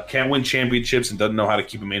can't win championships and doesn't know how to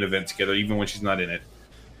keep a main event together, even when she's not in it.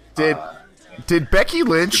 Did Becky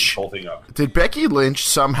Lynch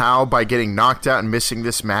somehow, by getting knocked out and missing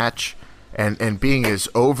this match and being as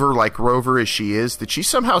over like Rover as she is, did she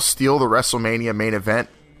somehow steal the WrestleMania main event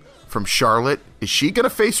from Charlotte? Is she going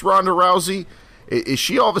to face Ronda Rousey? Is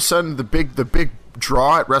she all of a sudden the big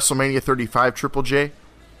draw at WrestleMania 35, Triple J?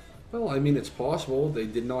 Well, I mean, it's possible. They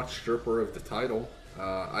did not strip her of the title.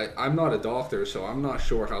 I'm not a doctor, so I'm not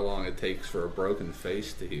sure how long it takes for a broken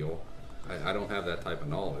face to heal. I don't have that type of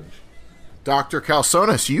knowledge. Dr.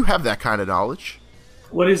 Calzonas, you have that kind of knowledge.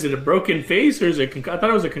 What is it, a broken face or is it I thought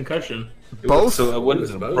it was a concussion. Both? So what is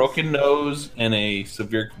it, a broken nose and a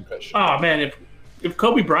severe concussion? Oh, man, if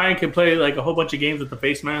Kobe Bryant can play like a whole bunch of games with the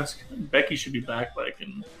face mask, Becky should be back like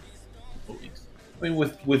in a couple weeks. I mean,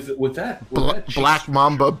 with that Black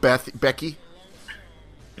Mamba Becky?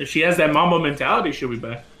 If she has that Mamba mentality, she'll be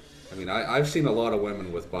back. I mean, I've seen a lot of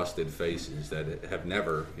women with busted faces that have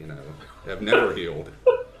never healed.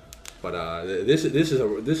 But this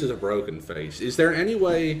is a broken face. Is there any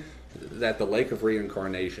way that the Lake of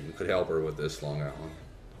Reincarnation could help her with this, Long Island?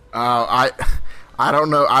 I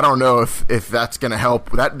don't know. I don't know if that's going to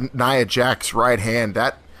help. That Nia Jax right hand,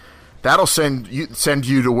 that'll send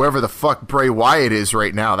you to wherever the fuck Bray Wyatt is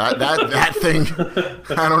right now. That thing,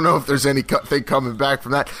 I don't know if there's anything coming back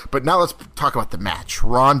from that. But now let's talk about the match.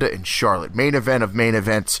 Ronda and Charlotte, main event of main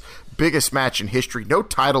events, biggest match in history. No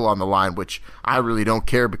title on the line, which I really don't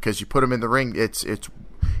care because you put them in the ring. It's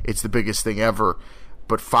the biggest thing ever.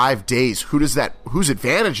 But 5 days, whose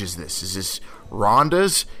advantage is this? Is this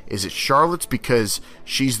Ronda's? Is it Charlotte's? Because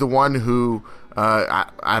she's the one who,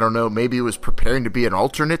 I don't know, maybe was preparing to be an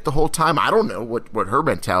alternate the whole time. I don't know what her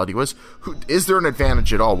mentality was. Is there an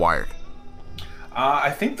advantage at all, Wired? I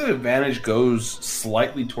think the advantage goes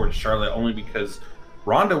slightly towards Charlotte only because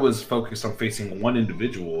Ronda was focused on facing one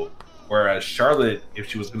individual, whereas Charlotte, if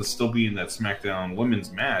she was going to still be in that SmackDown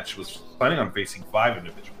women's match, was planning on facing 5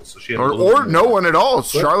 individuals. So she had or no one at all.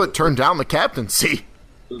 Charlotte turned down the captaincy.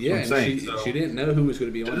 Yeah, and she didn't know who was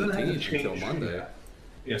going to be on the team until Monday.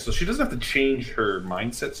 Yeah, so she doesn't have to change her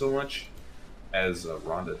mindset so much as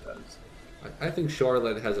Ronda does. I think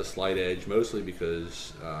Charlotte has a slight edge, mostly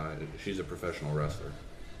because she's a professional wrestler.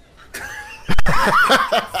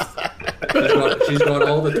 she's got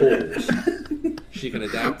all the tools. She can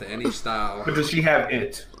adapt to any style. But does she have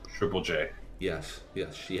it, Triple J? Yes,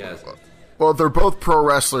 she has it. Well, they're both pro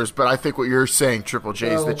wrestlers, but I think what you're saying, Triple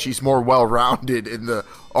J, is that she's more well-rounded in the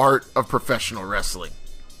art of professional wrestling.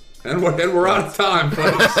 And we're out of time,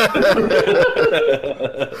 folks.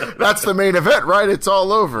 That's the main event, right? It's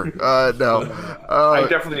all over. No. I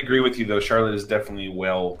definitely agree with you, though. Charlotte is definitely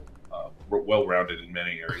well-rounded in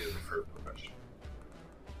many areas of her profession.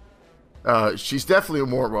 She's definitely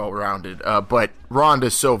more well-rounded, but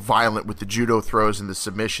Ronda's so violent with the judo throws and the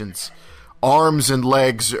submissions. Arms and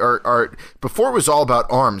legs are before it was all about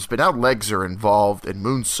arms, but now legs are involved and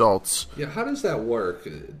moonsaults. Yeah, how does that work?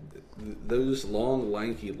 Those long,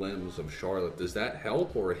 lanky limbs of Charlotte, does that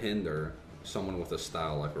help or hinder someone with a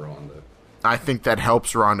style like Ronda? I think that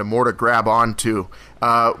helps Ronda more to grab onto.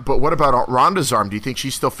 But what about Ronda's arm? Do you think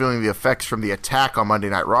she's still feeling the effects from the attack on Monday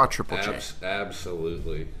Night Raw, Triple J?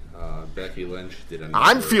 Absolutely. Becky Lynch did another.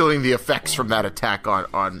 I'm feeling the effects from that attack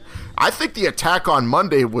on. I think the attack on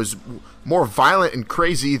Monday was more violent and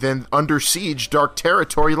crazy than Under Siege Dark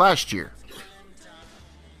Territory last year.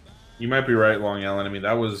 You might be right, Long Allen. I mean,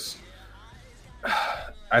 that was.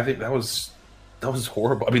 I think that was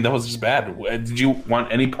horrible. I mean, that was just bad. Did you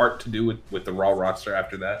want any part to do with the Raw roster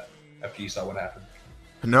after that? After you saw what happened?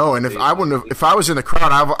 No, and if I was in the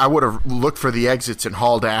crowd, I would have looked for the exits and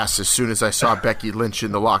hauled ass as soon as I saw Becky Lynch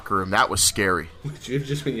in the locker room. That was scary. Would you have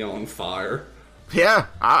just been yelling fire? Yeah,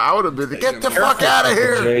 I would have been. Get the fuck out of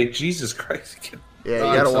here! Jay, Jesus Christ!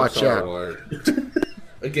 Yeah, you gotta watch out.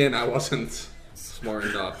 Again, I wasn't smart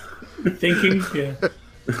enough. Thinking, yeah.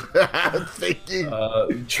 Thinking.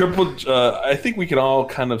 I think we can all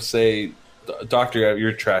kind of say, Doctor,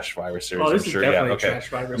 you're trash Survivor Series. Oh, this I'm is sure. definitely Yeah, okay. trash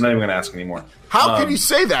Survivor I'm not even Series. going to ask anymore. How can you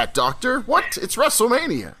say that, Doctor? What? It's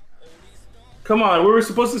WrestleMania. Come on, we were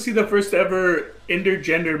supposed to see the first ever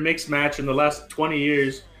intergender mixed match in the last 20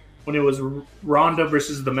 years when it was Ronda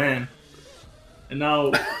versus the Man. And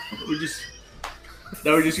now we're just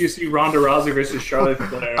gonna see Ronda Rousey versus Charlotte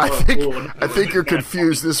Flair. I think you're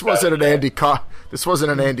confused. This wasn't an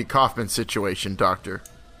Andy Kaufman situation, Doctor.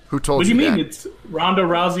 Who told What do you mean? that? It's Ronda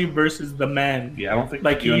Rousey versus the Man. Yeah, I don't think.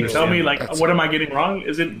 Like, can you tell me, like, That's what am I getting wrong?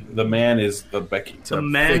 Is it the Man is the Becky. It's a the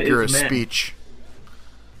Man figure of is man. speech.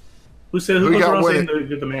 Who said Who who goes got around winning?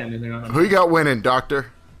 saying the Man? And they're not, Who you got winning,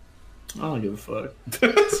 Doctor? I don't give a fuck.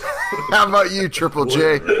 How about you, Triple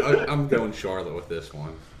J? I'm going Charlotte with this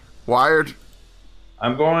one. Wired?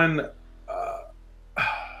 I'm going.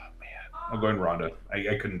 I'm going Ronda.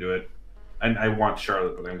 I couldn't do it. I want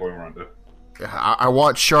Charlotte, but I'm going Ronda. I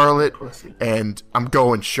want Charlotte, and I'm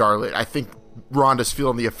going Charlotte. I think Ronda's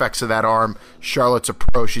feeling the effects of that arm. Charlotte's a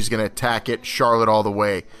pro. She's going to attack it. Charlotte all the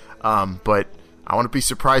way. But I want to be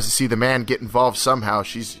surprised to see the Man get involved somehow.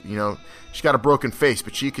 She's got a broken face,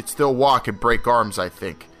 but she could still walk and break arms, I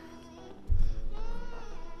think.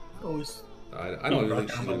 Always. I don't even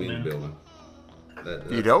think she's going to be in the building.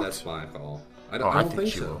 You don't? That's my call. I I don't think think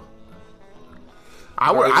she so. will.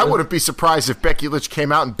 I wouldn't be surprised if Becky Lynch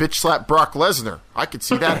came out and bitch slapped Brock Lesnar. I could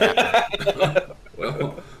see that happen.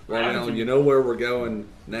 Well, now you know where we're going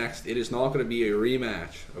next. It is not going to be a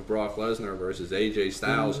rematch of Brock Lesnar versus AJ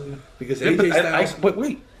Styles because AJ Styles. But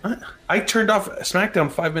wait, I turned off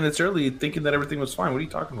SmackDown 5 minutes early, thinking that everything was fine. What are you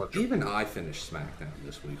talking about? Even I finished SmackDown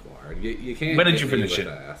this week, Wired. You can't. When did get you me finish with it?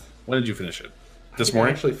 that. When did you finish it? This I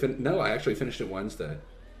morning? actually finished it Wednesday.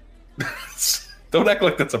 Don't act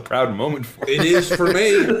like that's a proud moment for you. It is for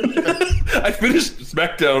me. I finished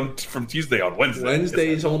SmackDown from Tuesday on Wednesday. Wednesday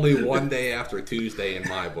is only one day after Tuesday in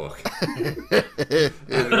my book.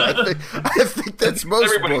 I think that's most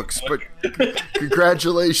Everybody- books, but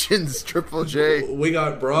congratulations, Triple J. We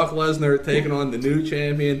got Brock Lesnar taking on the new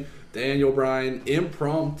champion, Daniel Bryan,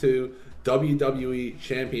 impromptu WWE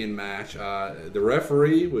champion match. The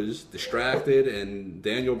referee was distracted, and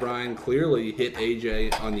Daniel Bryan clearly hit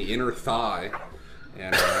AJ on the inner thigh,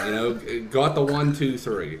 and got the 1, 2,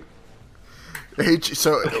 3.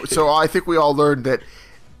 So I think we all learned that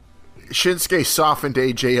Shinsuke softened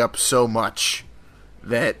AJ up so much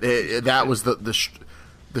that that was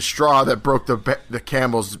the straw that broke the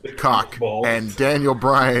camel's cock, balls. and Daniel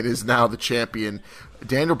Bryan is now the champion.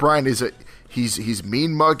 Daniel Bryan is he's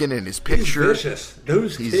mean mugging in his picture. He's vicious.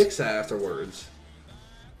 Those kicks afterwards.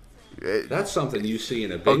 That's something you see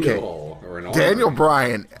in a bingo hall or an Daniel armory.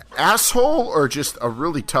 Bryan, asshole or just a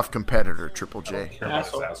really tough competitor, Triple J?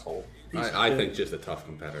 Asshole. I think just a tough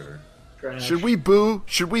competitor. Trash. Should we boo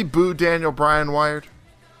Daniel Bryan, Wired?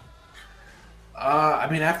 I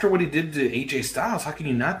mean, after what he did to AJ Styles, how can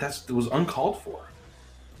you not? It was uncalled for.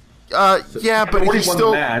 Yeah, but Already he won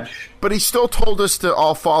still the match. But he still told us to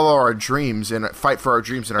all follow our dreams and fight for our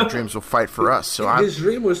dreams, and our dreams will fight for us. So His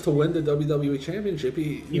dream was to win the WWE Championship.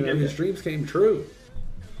 His dreams came true.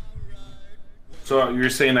 So you're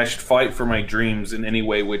saying I should fight for my dreams in any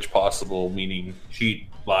way which possible, meaning cheat,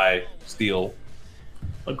 lie, steal.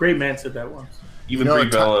 A great man said that once. Even You know, Brie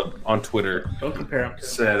Bella on Twitter Don't compare him to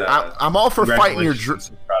said, I'm all for fighting your "Congratulations,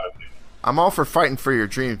 I'm proud of you." I'm all for fighting for your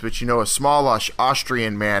dreams, but a small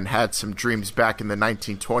Austrian man had some dreams back in the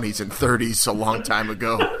 1920s and 30s, a long time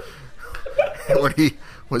ago, when he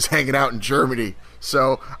was hanging out in Germany.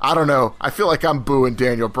 So I don't know. I feel like I'm booing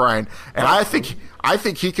Daniel Bryan, and I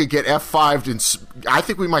think he could get F5'd, and I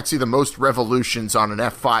think we might see the most revolutions on an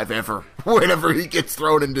F5 ever whenever he gets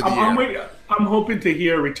thrown into the air. I'm hoping to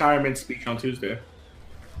hear a retirement speech on Tuesday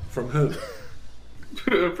From who?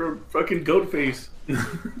 from fucking Goatface.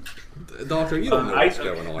 Doctor, you don't know I what's don't-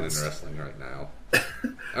 going on in wrestling right now.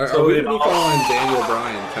 Are So we it going to be all- calling Daniel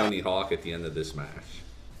Bryan Tony Hawk at the end of this match?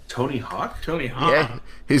 Tony Hawk? Tony Hawk. Yeah,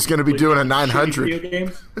 he's going to be doing a Shitty 900. video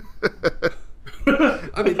games.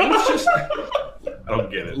 I mean, it's just I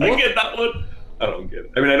don't get it. I get that one. I don't get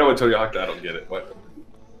it. I mean, I know what Tony Hawk. I don't get it. What?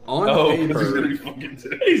 on Because he's gonna paper. be fucking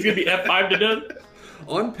sick. He's gonna be F5 to death.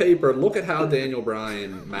 On paper, look at how Daniel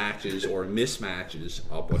Bryan matches or mismatches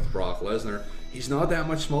up with Brock Lesnar. He's not that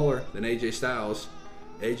much smaller than AJ Styles.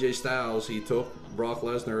 AJ Styles, he took Brock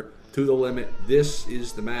Lesnar to the limit. This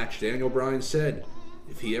is the match. Daniel Bryan said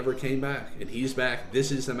if he ever came back, and he's back,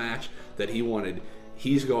 this is the match that he wanted.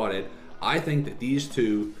 He's got it. I think that these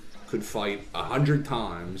two could fight 100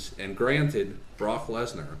 times, and granted, Brock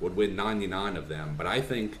Lesnar would win 99 of them, but I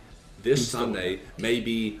think this Sunday may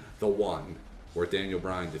be the one where Daniel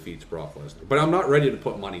Bryan defeats Brock Lesnar. But I'm not ready to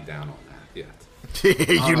put money down on that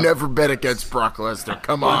yet. You never bet against Brock Lesnar.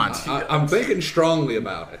 Come on. I'm thinking strongly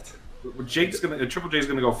about it. Triple J's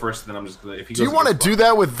gonna go first. Then I'm just gonna. If he Do you want to do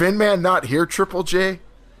that with Vin Man not here, Triple J?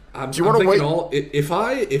 I'm, Do you wanna I'm thinking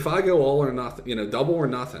wait- if I go all or nothing, double or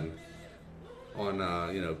nothing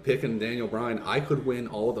on picking Daniel Bryan, I could win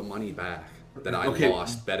all the money back that I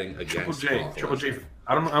lost betting against Brock Triple J. Lesnar.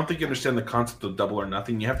 I don't think you understand the concept of double or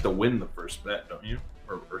nothing. You have to win the first bet, don't you,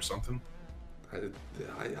 or something?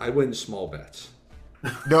 I win small bets.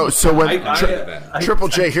 No. So when I- Triple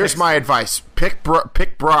J, here's my advice: pick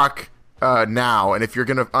Brock now, and if you're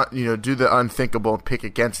gonna do the unthinkable and pick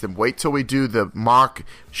against him, wait till we do the mock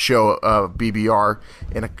show of BBR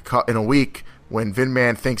in a week when Vin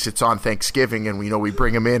Man thinks it's on Thanksgiving, and we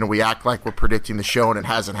bring him in and we act like we're predicting the show and it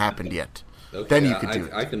hasn't happened yet. Okay, Then you could do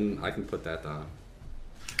it. I can put that down.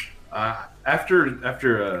 After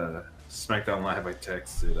SmackDown Live, I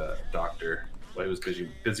texted Doctor while he was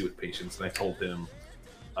busy with patients, and I told him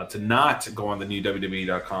to not go on the new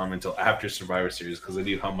WWE.com until after Survivor Series because I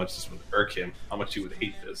knew how much this would irk him, how much he would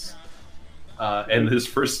hate this. And his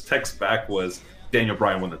first text back was, "Daniel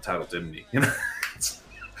Bryan won the title, didn't he?"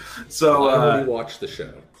 So I already watched the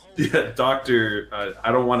show. yeah, Doctor,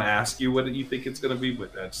 I don't want to ask you what you think it's going to be,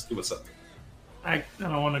 but just give us something. I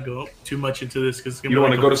don't want to go too much into this because You don't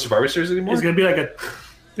want to go to Survivor Series anymore? It's gonna be like a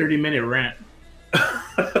 30-minute rant.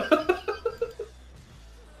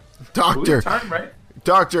 Doctor, Time, right?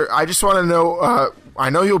 Doctor, I just want to know. I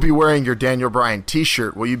know you'll be wearing your Daniel Bryan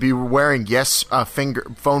T-shirt. Will you be wearing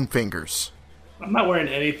phone fingers? I'm not wearing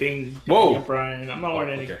anything. Whoa. Daniel Bryan. I'm not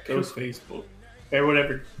wearing any okay. ghost face or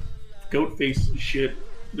whatever goat face shit.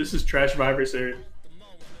 This is trash Survivor Series.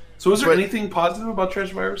 So is there But- anything positive about Trash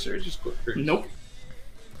Survivor Series? Just quick. Nope.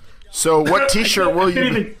 So what T-shirt will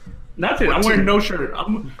you? Nothing. I'm wearing no shirt.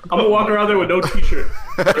 I'm gonna walk around there with no T-shirt.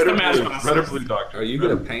 Just a mask on. Red or blue, Doctor? Are you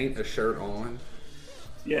gonna paint a shirt on?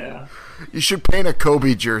 Yeah. You should paint a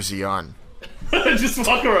Kobe jersey on. Just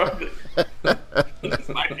walk around. That's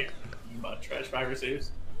my opinion about trash Survivor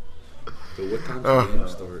Series. So what time does the game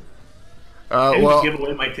start? And Well, just give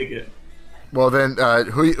away my ticket. then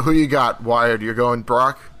who you got? Wired? You're going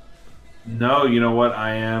Brock? No, you know what?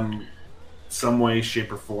 I am some way,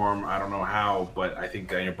 shape, or form. I don't know how, but I think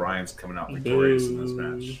Daniel Bryan's coming out victorious in this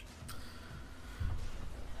match.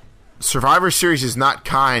 Survivor Series is not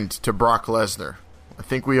kind to Brock Lesnar. I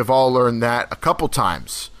think we have all learned that a couple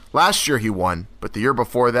times. Last year he won, but the year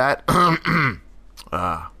before that,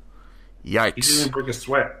 He yikes. didn't break a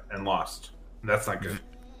sweat and lost. That's not good.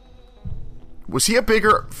 Was he a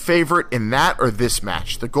bigger favorite in that or this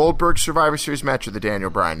match? The Goldberg Survivor Series match or the Daniel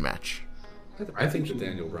Bryan match? I think the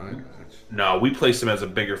Daniel Bryan match. No, we placed him as a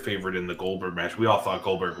bigger favorite in the Goldberg match. We all thought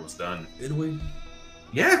Goldberg was done. Did we?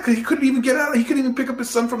 Yeah, because he couldn't even get out. He couldn't even pick up his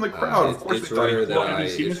son from the crowd. Of course, It's we thought he rare was that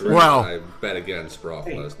done. I bet against Brock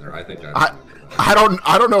Lesnar. I think I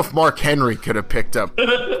don't know if Mark Henry could have picked up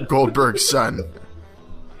Goldberg's son,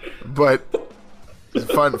 but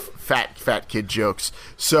fun fat kid jokes.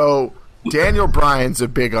 So Daniel Bryan's a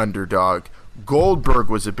big underdog. Goldberg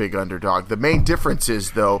was a big underdog. The main difference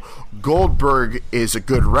is though Goldberg is a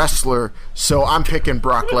good wrestler, so I'm picking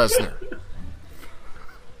Brock Lesnar.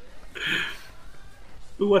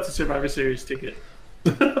 Who wants a Survivor Series ticket?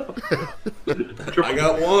 I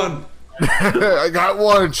got one. I got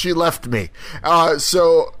one and she left me.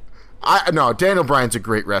 Daniel Bryan's a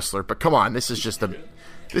great wrestler, but come on, this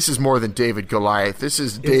is more than David Goliath. This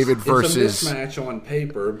is David versus. It's a mismatch on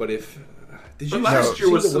paper, but did you last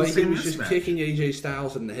year was see the way the he same was just mismatch. kicking AJ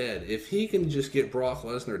Styles in the head? If he can just get Brock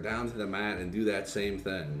Lesnar down to the mat and do that same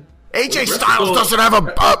thing. AJ Styles doesn't have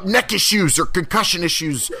a neck issues or concussion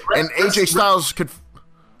issues, and AJ Styles could.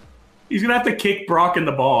 He's gonna have to kick Brock in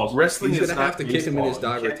the balls. Wrestling He's is gonna not have to kick him in his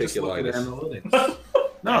baseball. You can't just look at diverticulitis. analytics.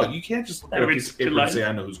 No, you can't just look at a piece of paper and say,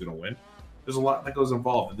 I know who's going to win. There's a lot that goes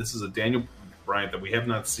involved, and this is a Daniel Bryan that we have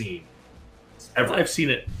not seen Ever. I've seen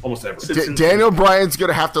it. Almost ever. Daniel Bryan's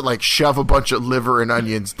gonna have to like shove a bunch of liver and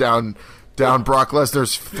onions down Brock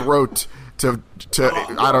Lesnar's throat to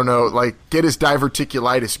I don't know, like get his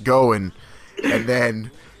diverticulitis going, and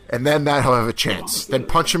then that he'll have a chance. Then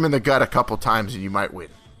punch him in the gut a couple times and you might win.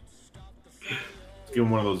 Give him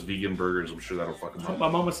one of those vegan burgers. I'm sure that'll fuck him up. My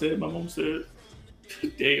mama said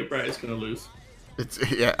Daniel Bryan's gonna lose.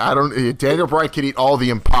 Daniel Bryan can eat all the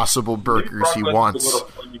impossible burgers he wants.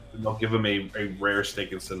 They'll give him a rare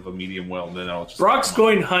steak instead of a medium well, and then I'll just. Brock's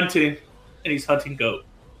going hunting, and he's hunting goat.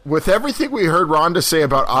 With everything we heard Ronda say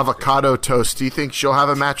about avocado toast, do you think she'll have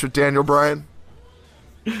a match with Daniel Bryan?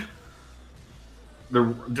 They're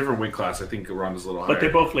different weight class. I think Ronda's a little higher. But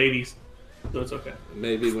they're both ladies, so it's okay.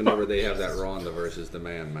 Maybe whenever they have that Ronda versus the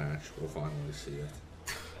Man match, we'll finally see it.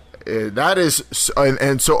 That is,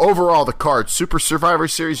 and so overall the card: Super Survivor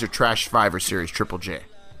Series or Trash Survivor Series, Triple J.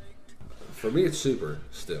 For me, it's Super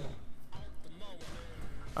still.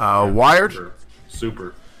 Wired,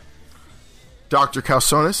 Super. Dr.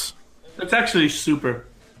 Calzones. It's actually super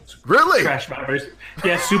Really? Trash Survivors.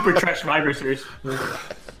 Yeah, super Trash Survivor Series.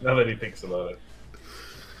 Now that he thinks about it.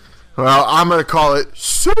 Well, I'm going to call it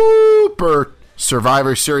Super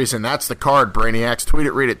Survivor Series, and that's the card, Brainiacs. Tweet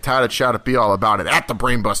it, read it, tout it, shout it, be all about it. At the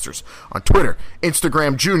Brainbusters on Twitter,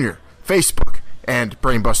 Instagram Junior, Facebook, and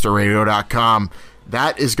BrainbusterRadio.com.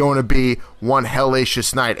 That is going to be one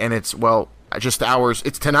hellacious night, and it's, well, just hours.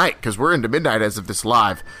 It's tonight, because we're into midnight as of this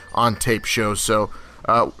live on-tape show. So,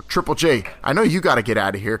 Triple J, I know you got to get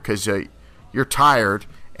out of here, because you're tired,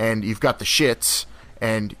 and you've got the shits,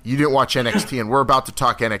 and you didn't watch NXT, and we're about to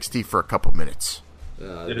talk NXT for a couple minutes.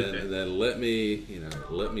 Then let me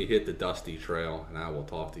hit the dusty trail, and I will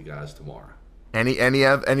talk to you guys tomorrow.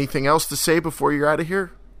 Anything else to say before you're out of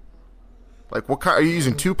here? Like, what kind are you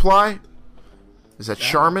using? 2-ply? Is that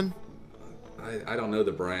Charmin? I don't know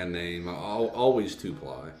the brand name. I'll always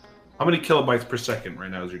 2-ply. How many kilobytes per second right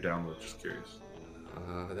now is your download? Just curious.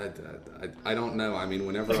 I don't know. I mean,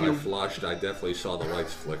 whenever I flushed, I definitely saw the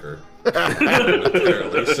lights flicker.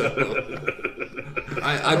 Apparently, so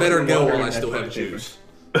I better go while I still have juice.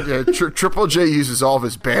 Yeah, Triple J uses all of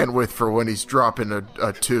his bandwidth for when he's dropping a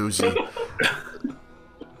twosie.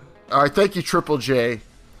 All right, thank you, Triple J.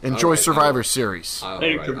 Enjoy Survivor Series.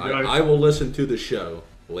 I will listen to the show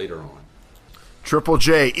later on. Triple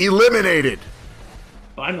J eliminated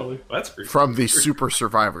Finally. That's great. from the Super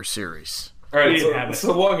Survivor Series. All right, He didn't have it.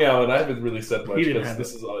 so Long Island, I haven't really said much He didn't because have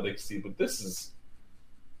this is on NXT, but this is.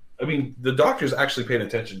 I mean, the doctor's actually paying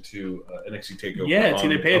attention to NXT TakeOver. Yeah, see,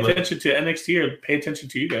 they pay attention to NXT or pay attention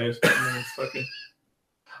to you guys. I mean, it's fucking...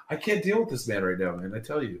 I can't deal with this man right now, man. I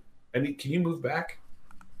tell you. Can you move back?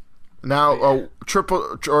 Now, Dr.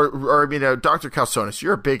 Calzones,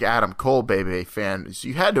 you're a big Adam Cole baby fan. So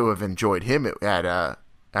you had to have enjoyed him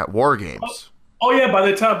at War Games. Oh yeah, by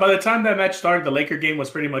the time that match started, the Laker game was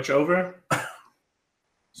pretty much over.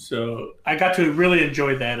 So I got to really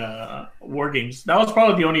enjoy that War Games. That was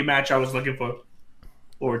probably the only match I was looking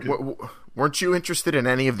forward to. Weren't you interested in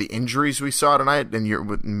any of the injuries we saw tonight? And you're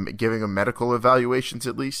giving them medical evaluations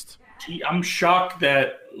at least. I'm shocked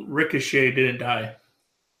that Ricochet didn't die.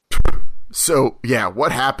 So yeah,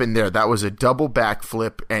 what happened there? That was a double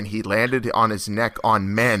backflip, and he landed on his neck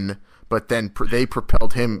on men. But then they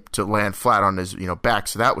propelled him to land flat on his back,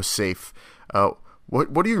 so that was safe.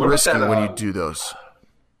 What are you risking when you do those?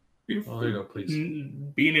 Oh, there you go, please.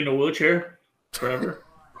 Being in a wheelchair forever.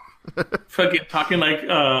 Fucking talking like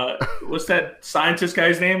what's that scientist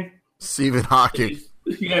guy's name? Stephen Hawking.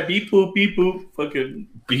 Yeah, beep boop, beep boop. Fucking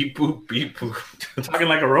Beep boop, beep boop. talking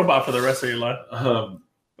like a robot for the rest of your life.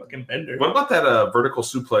 Fucking Bender. What about that vertical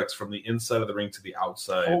suplex from the inside of the ring to the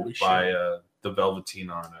outside by the Velveteen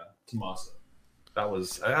on Tommaso? That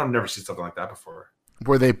was I've never seen something like that before.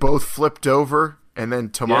 Where they both flipped over, and then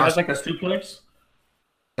Tommaso. Yeah, it's like a suplex.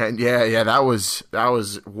 And yeah, that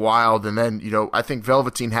was wild. And then I think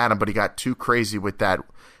Velveteen had him, but he got too crazy with that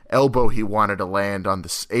elbow he wanted to land on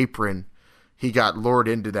the apron. He got lured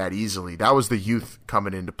into that easily. That was the youth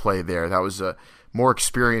coming into play there. That was a more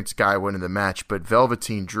experienced guy winning the match. But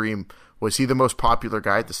Velveteen Dream, was he the most popular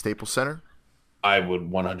guy at the Staples Center? I would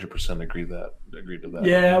 100% agree to that.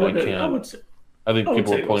 Yeah, I would say. I think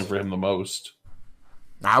people were pulling for him the most.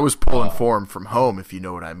 I was pulling for him from home, if you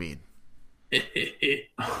know what I mean.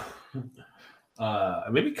 Maybe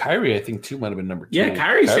Kyrie, I think, too, might have been number 2. Yeah,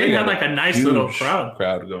 Kyrie had like a nice little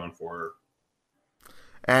crowd going for her.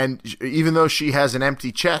 And even though she has an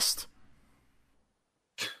empty chest.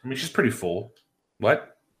 I mean, she's pretty full.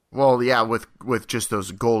 What? Well, yeah, with just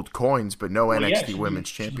those gold coins, but no NXT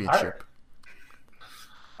Women's Championship.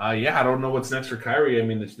 I don't know what's next for Kyrie. I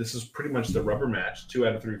mean, this is pretty much the rubber match. 2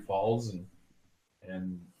 out of 3 falls, and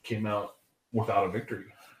and came out without a victory.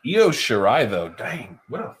 Io Shirai, though, dang,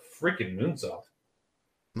 what a freaking moonsault.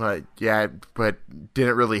 Yeah, but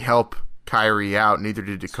didn't really help Kyrie out. Neither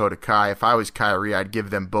did Dakota Kai. If I was Kyrie, I'd give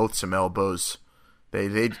them both some elbows.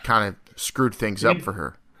 They kind of screwed things up for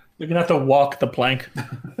her. You're going to have to walk the plank.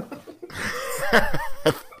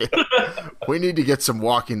 We need to get some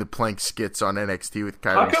walking the plank skits on NXT with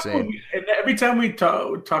Kyrie Sane. And every time we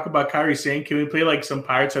talk about Kyrie Sane, can we play like some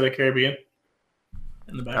Pirates of the Caribbean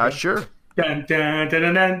in the background? Sure. Dun, dun, dun,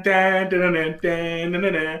 dun, dun, dun, dun, dun, dun,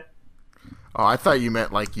 dun, dun. Oh, I thought you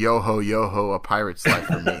meant like Yo-Ho, Yo-Ho, A Pirate's Life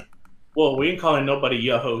for me. Well, we ain't calling nobody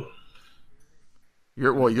Yo-Ho.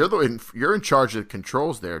 You're in charge of the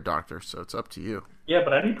controls there, Doctor, so it's up to you. Yeah,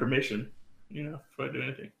 but I need permission, before I do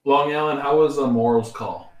anything. Long Island, how was Moral's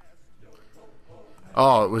call?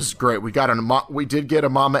 Oh, it was great. We did get a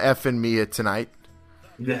Mama F and Mia tonight.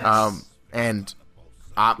 Yes. And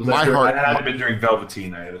my heart had been during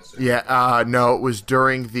Velveteen, I had assumed. Yeah, no, it was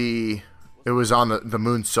during it was on the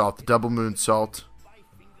moonsault, the double moonsault.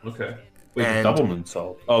 Okay. Wait, the double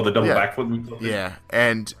moonsault. Oh, the double backflip moonsault. Yeah,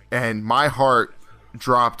 and my heart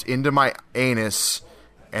dropped into my anus,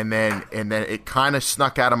 and then it kind of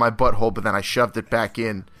snuck out of my butthole, but then I shoved it back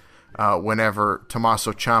in. Whenever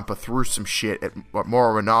Tommaso Ciampa threw some shit at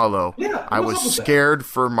Mauro Ranallo, I was scared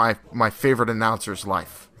for my favorite announcer's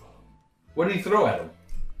life. What did he throw at him?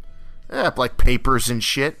 Yeah, like papers and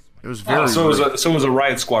shit. It was very. So it was a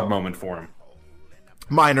Riot Squad moment for him.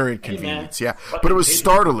 Minor inconvenience, yeah, but it was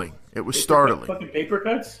startling. It was startling. Fucking paper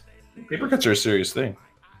cuts. Paper cuts are a serious thing.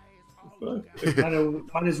 Might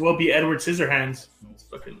as well be Edward Scissorhands. It's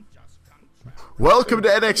fucking. Welcome to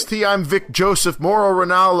NXT. I'm Vic Joseph. Mauro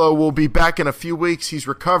Ranallo will be back in a few weeks. He's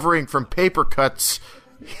recovering from paper cuts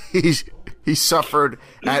he suffered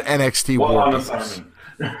at NXT War Games.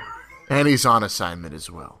 And he's on assignment as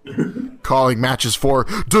well. Calling matches for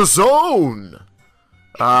DAZN.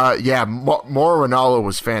 Mauro Ranallo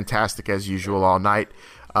was fantastic as usual all night.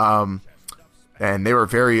 And they were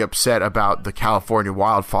very upset about the California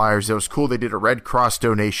wildfires. It was cool. They did a Red Cross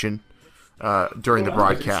donation during the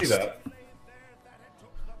broadcast.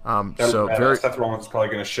 Seth Rollins is probably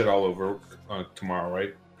going to shit all over tomorrow,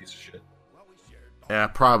 right? Piece of shit. Yeah,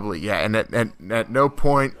 probably. Yeah, and at no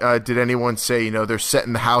point did anyone say they're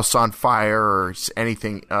setting the house on fire or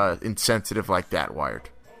anything insensitive like that. Wired.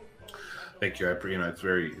 Thank you.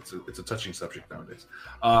 It's a touching subject nowadays.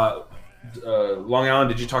 Long Island,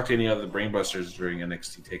 did you talk to any other Brainbusters during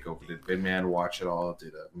NXT Takeover? Did Vin Man watch it all?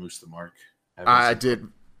 Did Moose the Mark? I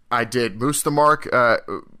did. Moose the Mark.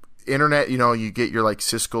 Internet, you get your like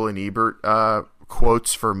Siskel and Ebert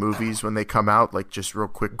quotes for movies when they come out, like just real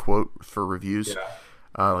quick quote for reviews,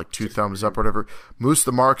 like 2 thumbs up or whatever. Moose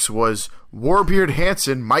the Marks was Warbeard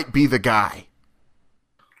Hansen might be the guy.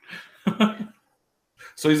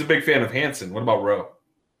 So he's a big fan of Hansen. What about Rowe?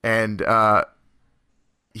 And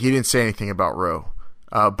he didn't say anything about Rowe.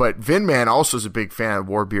 But Vin Man also is a big fan of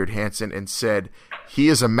Warbeard Hansen and said he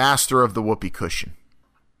is a master of the whoopee cushion.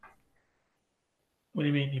 What do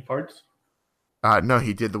you mean, he farts? No,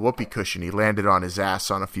 he did the whoopee cushion. He landed on his ass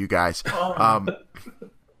on a few guys.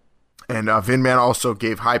 And Vin Man also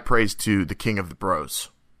gave high praise to the King of the Bros.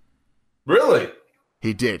 Really?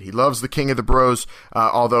 He did. He loves the King of the Bros,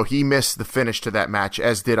 although he missed the finish to that match,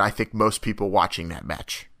 as did, I think, most people watching that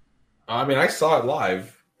match. I mean, I saw it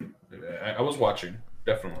live. I was watching,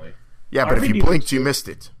 definitely. Yeah, but if you blinked, you missed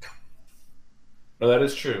it. No, that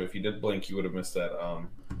is true. If you did blink, you would have missed that.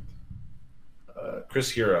 Chris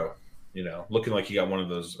Hero, looking like he got one of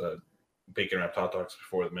those bacon wrapped hot dogs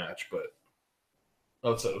before the match, but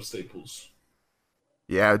outside of Staples.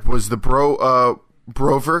 Yeah, it was the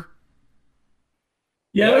Brover.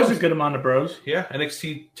 Yeah, there's a good amount of bros. Yeah,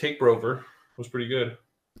 NXT Take Brover was pretty good.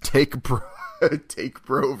 Take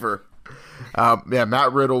Brover.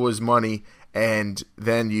 Matt Riddle was money, and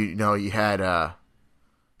then you had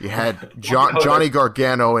Johnny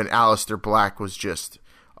Gargano and Aleister Black was just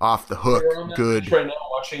off the hook. Good. Right now,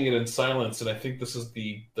 watching it in silence, and I think this is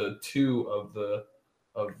the 2 of the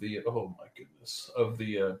oh my goodness of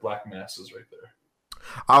the Black Masses right there.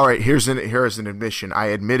 All right, here's an admission.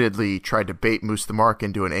 I admittedly tried to bait Moose the Mark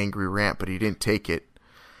into an angry rant, but he didn't take it.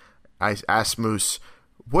 I asked Moose,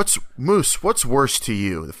 what's worse to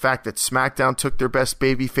you? The fact that SmackDown took their best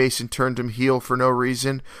babyface and turned him heel for no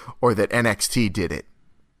reason, or that NXT did it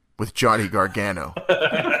with Johnny Gargano?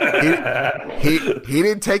 He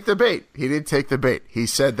didn't take the bait. He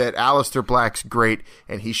said that Aleister Black's great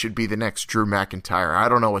and he should be the next Drew McIntyre. I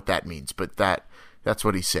don't know what that means, but that's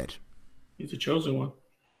what he said. He's a chosen one.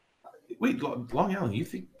 Wait, Long Island, you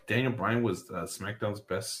think Daniel Bryan was SmackDown's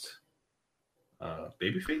best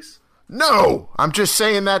babyface? No, I'm just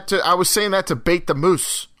saying that I was saying that to bait the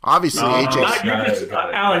moose. Obviously, AJ.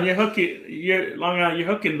 Alan, you're hooking. Long Island. You're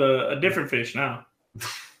hooking a different fish now.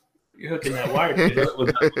 You're hooking that wired fish.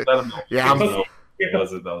 Yeah,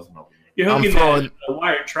 You're hooking that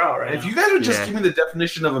wired trout, right? If you guys would just give me the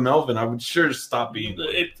definition of a Melvin, I would sure stop being.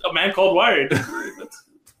 It's a man called Wired.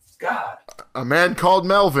 God. A man called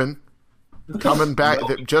Melvin coming back.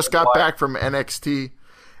 Just got back from NXT,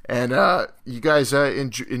 and you guys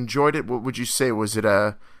enjoyed it. What would you say? Was it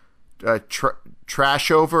a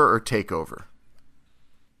trash over or takeover?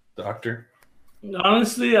 Doctor.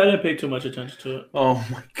 Honestly, I didn't pay too much attention to it. Oh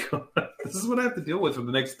my god, this is what I have to deal with for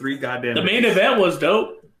the next 3 goddamn. The main event was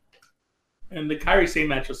dope, and the Kairi Sane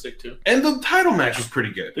match was sick too. And the title match was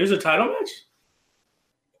pretty good. There's a title match.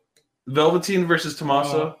 Velveteen versus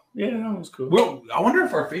Tommaso. Yeah, that was cool. Well, I wonder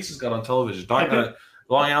if our faces got on television.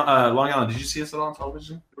 Long Island, did you see us on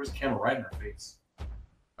television? There was a camera right in our face.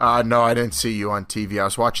 No, I didn't see you on TV. I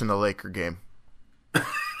was watching the Laker game.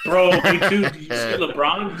 Bro, me too. Did you see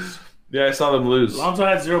LeBron? Yeah, I saw them lose. Lonzo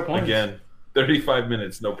had 0 points. Again, 35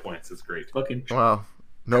 minutes, no points. It's great. Fucking well,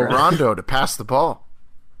 no Rondo to pass the ball.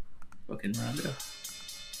 Fucking Rondo.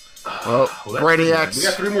 Well, Brainiacs. We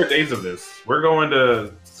got 3 more days of this. We're going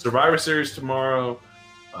to Survivor Series tomorrow.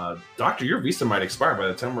 Doctor, your visa might expire by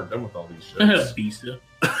the time we're done with all these shows. Visa.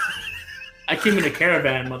 I came in a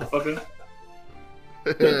caravan, motherfucker.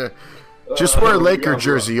 Just wear a Laker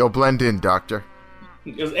jersey. You'll blend in, Doctor.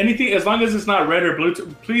 As long as it's not red or blue.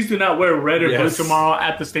 Please do not wear red or blue tomorrow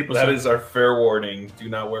at the Staples Center. That is our fair warning. Do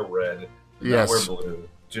not wear red. Do not wear blue.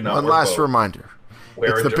 Do not One wear last both. reminder.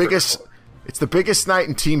 Wear It's the biggest night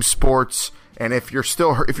in team sports. And if you're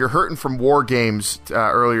hurting from War Games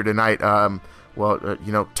earlier tonight,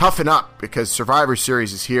 toughen up because Survivor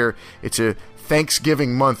Series is here. It's a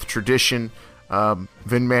Thanksgiving month tradition.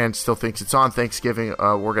 Vin Man still thinks it's on Thanksgiving.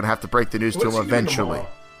 We're gonna have to break the news to him eventually.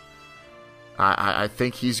 I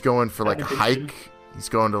think he's going for a hike. He's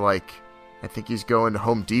going to I think he's going to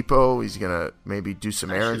Home Depot. He's gonna maybe do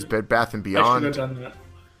some errands, Bed Bath and Beyond. I should have done that.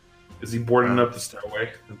 Is he boarding up the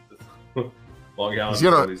stairway? Long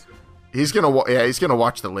Island. He's gonna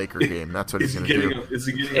watch the Laker game. That's what he's gonna do. Is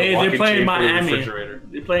he getting Hey, they're playing Miami.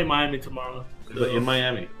 They're playing Miami tomorrow. in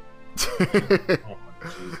Miami. A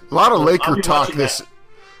lot of Laker talk this.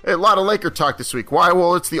 A lot of Laker talk this week. Why?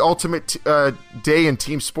 Well, it's the ultimate day in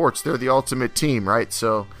team sports. They're the ultimate team, right?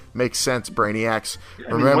 So makes sense, Brainiacs.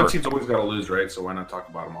 Remember, one team's always got to lose, right? So why not talk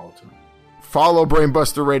about them all the time? Follow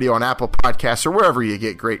Brainbuster Radio on Apple Podcasts or wherever you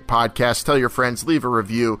get great podcasts. Tell your friends, leave a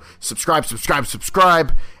review, subscribe,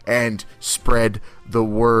 and spread the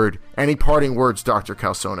word. Any parting words, Dr.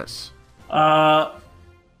 Calzones?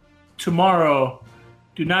 Tomorrow,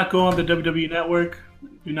 do not go on the WWE Network.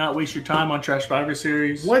 Do not waste your time on Trash Survivor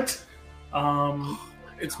Series. What?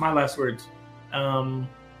 It's my last words.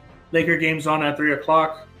 Laker game's on at 3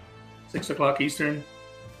 o'clock, 6 o'clock Eastern.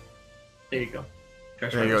 There you go.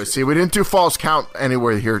 There you go. See, we didn't do false count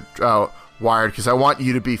anywhere here, Wired, because I want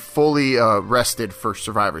you to be fully rested for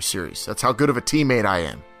Survivor Series. That's how good of a teammate I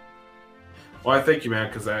am. Well, I thank you,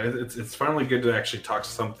 man, because it's finally good to actually talk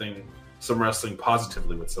some wrestling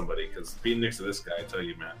positively with somebody, because being next to this guy, I tell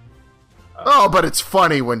you, man. Oh, but it's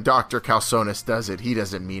funny when Dr. Calzones does it. He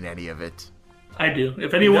doesn't mean any of it. I do.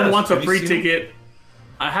 If anyone wants a free ticket,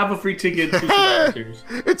 I have a free ticket to Survivor Series.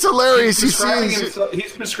 It's hilarious.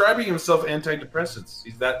 He's prescribing himself antidepressants.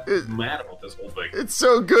 He's that mad about this whole thing. It's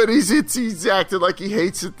so good. He's acting like he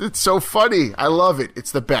hates it. It's so funny. I love it.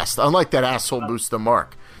 It's the best. Unlike that asshole Moose the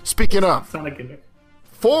Mark. Speaking of, it's not a gimmick.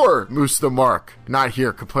 For Moose the Mark, not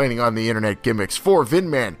here complaining on the internet gimmicks. For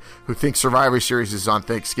Vinman, who thinks Survivor Series is on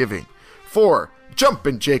Thanksgiving. For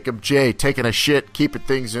Jumpin' Jacob J, taking a shit, keeping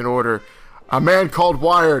things in order. A man called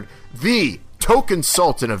Wired, the token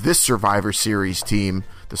sultan of this Survivor Series team,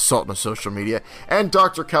 the sultan of social media, and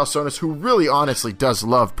Dr. Calzones, who really honestly does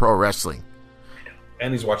love pro wrestling.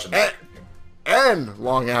 And he's watching and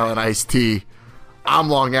Long Island Iced Tea. I'm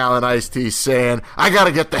Long Island Iced Tea saying, I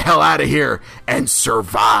gotta get the hell out of here and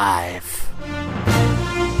survive.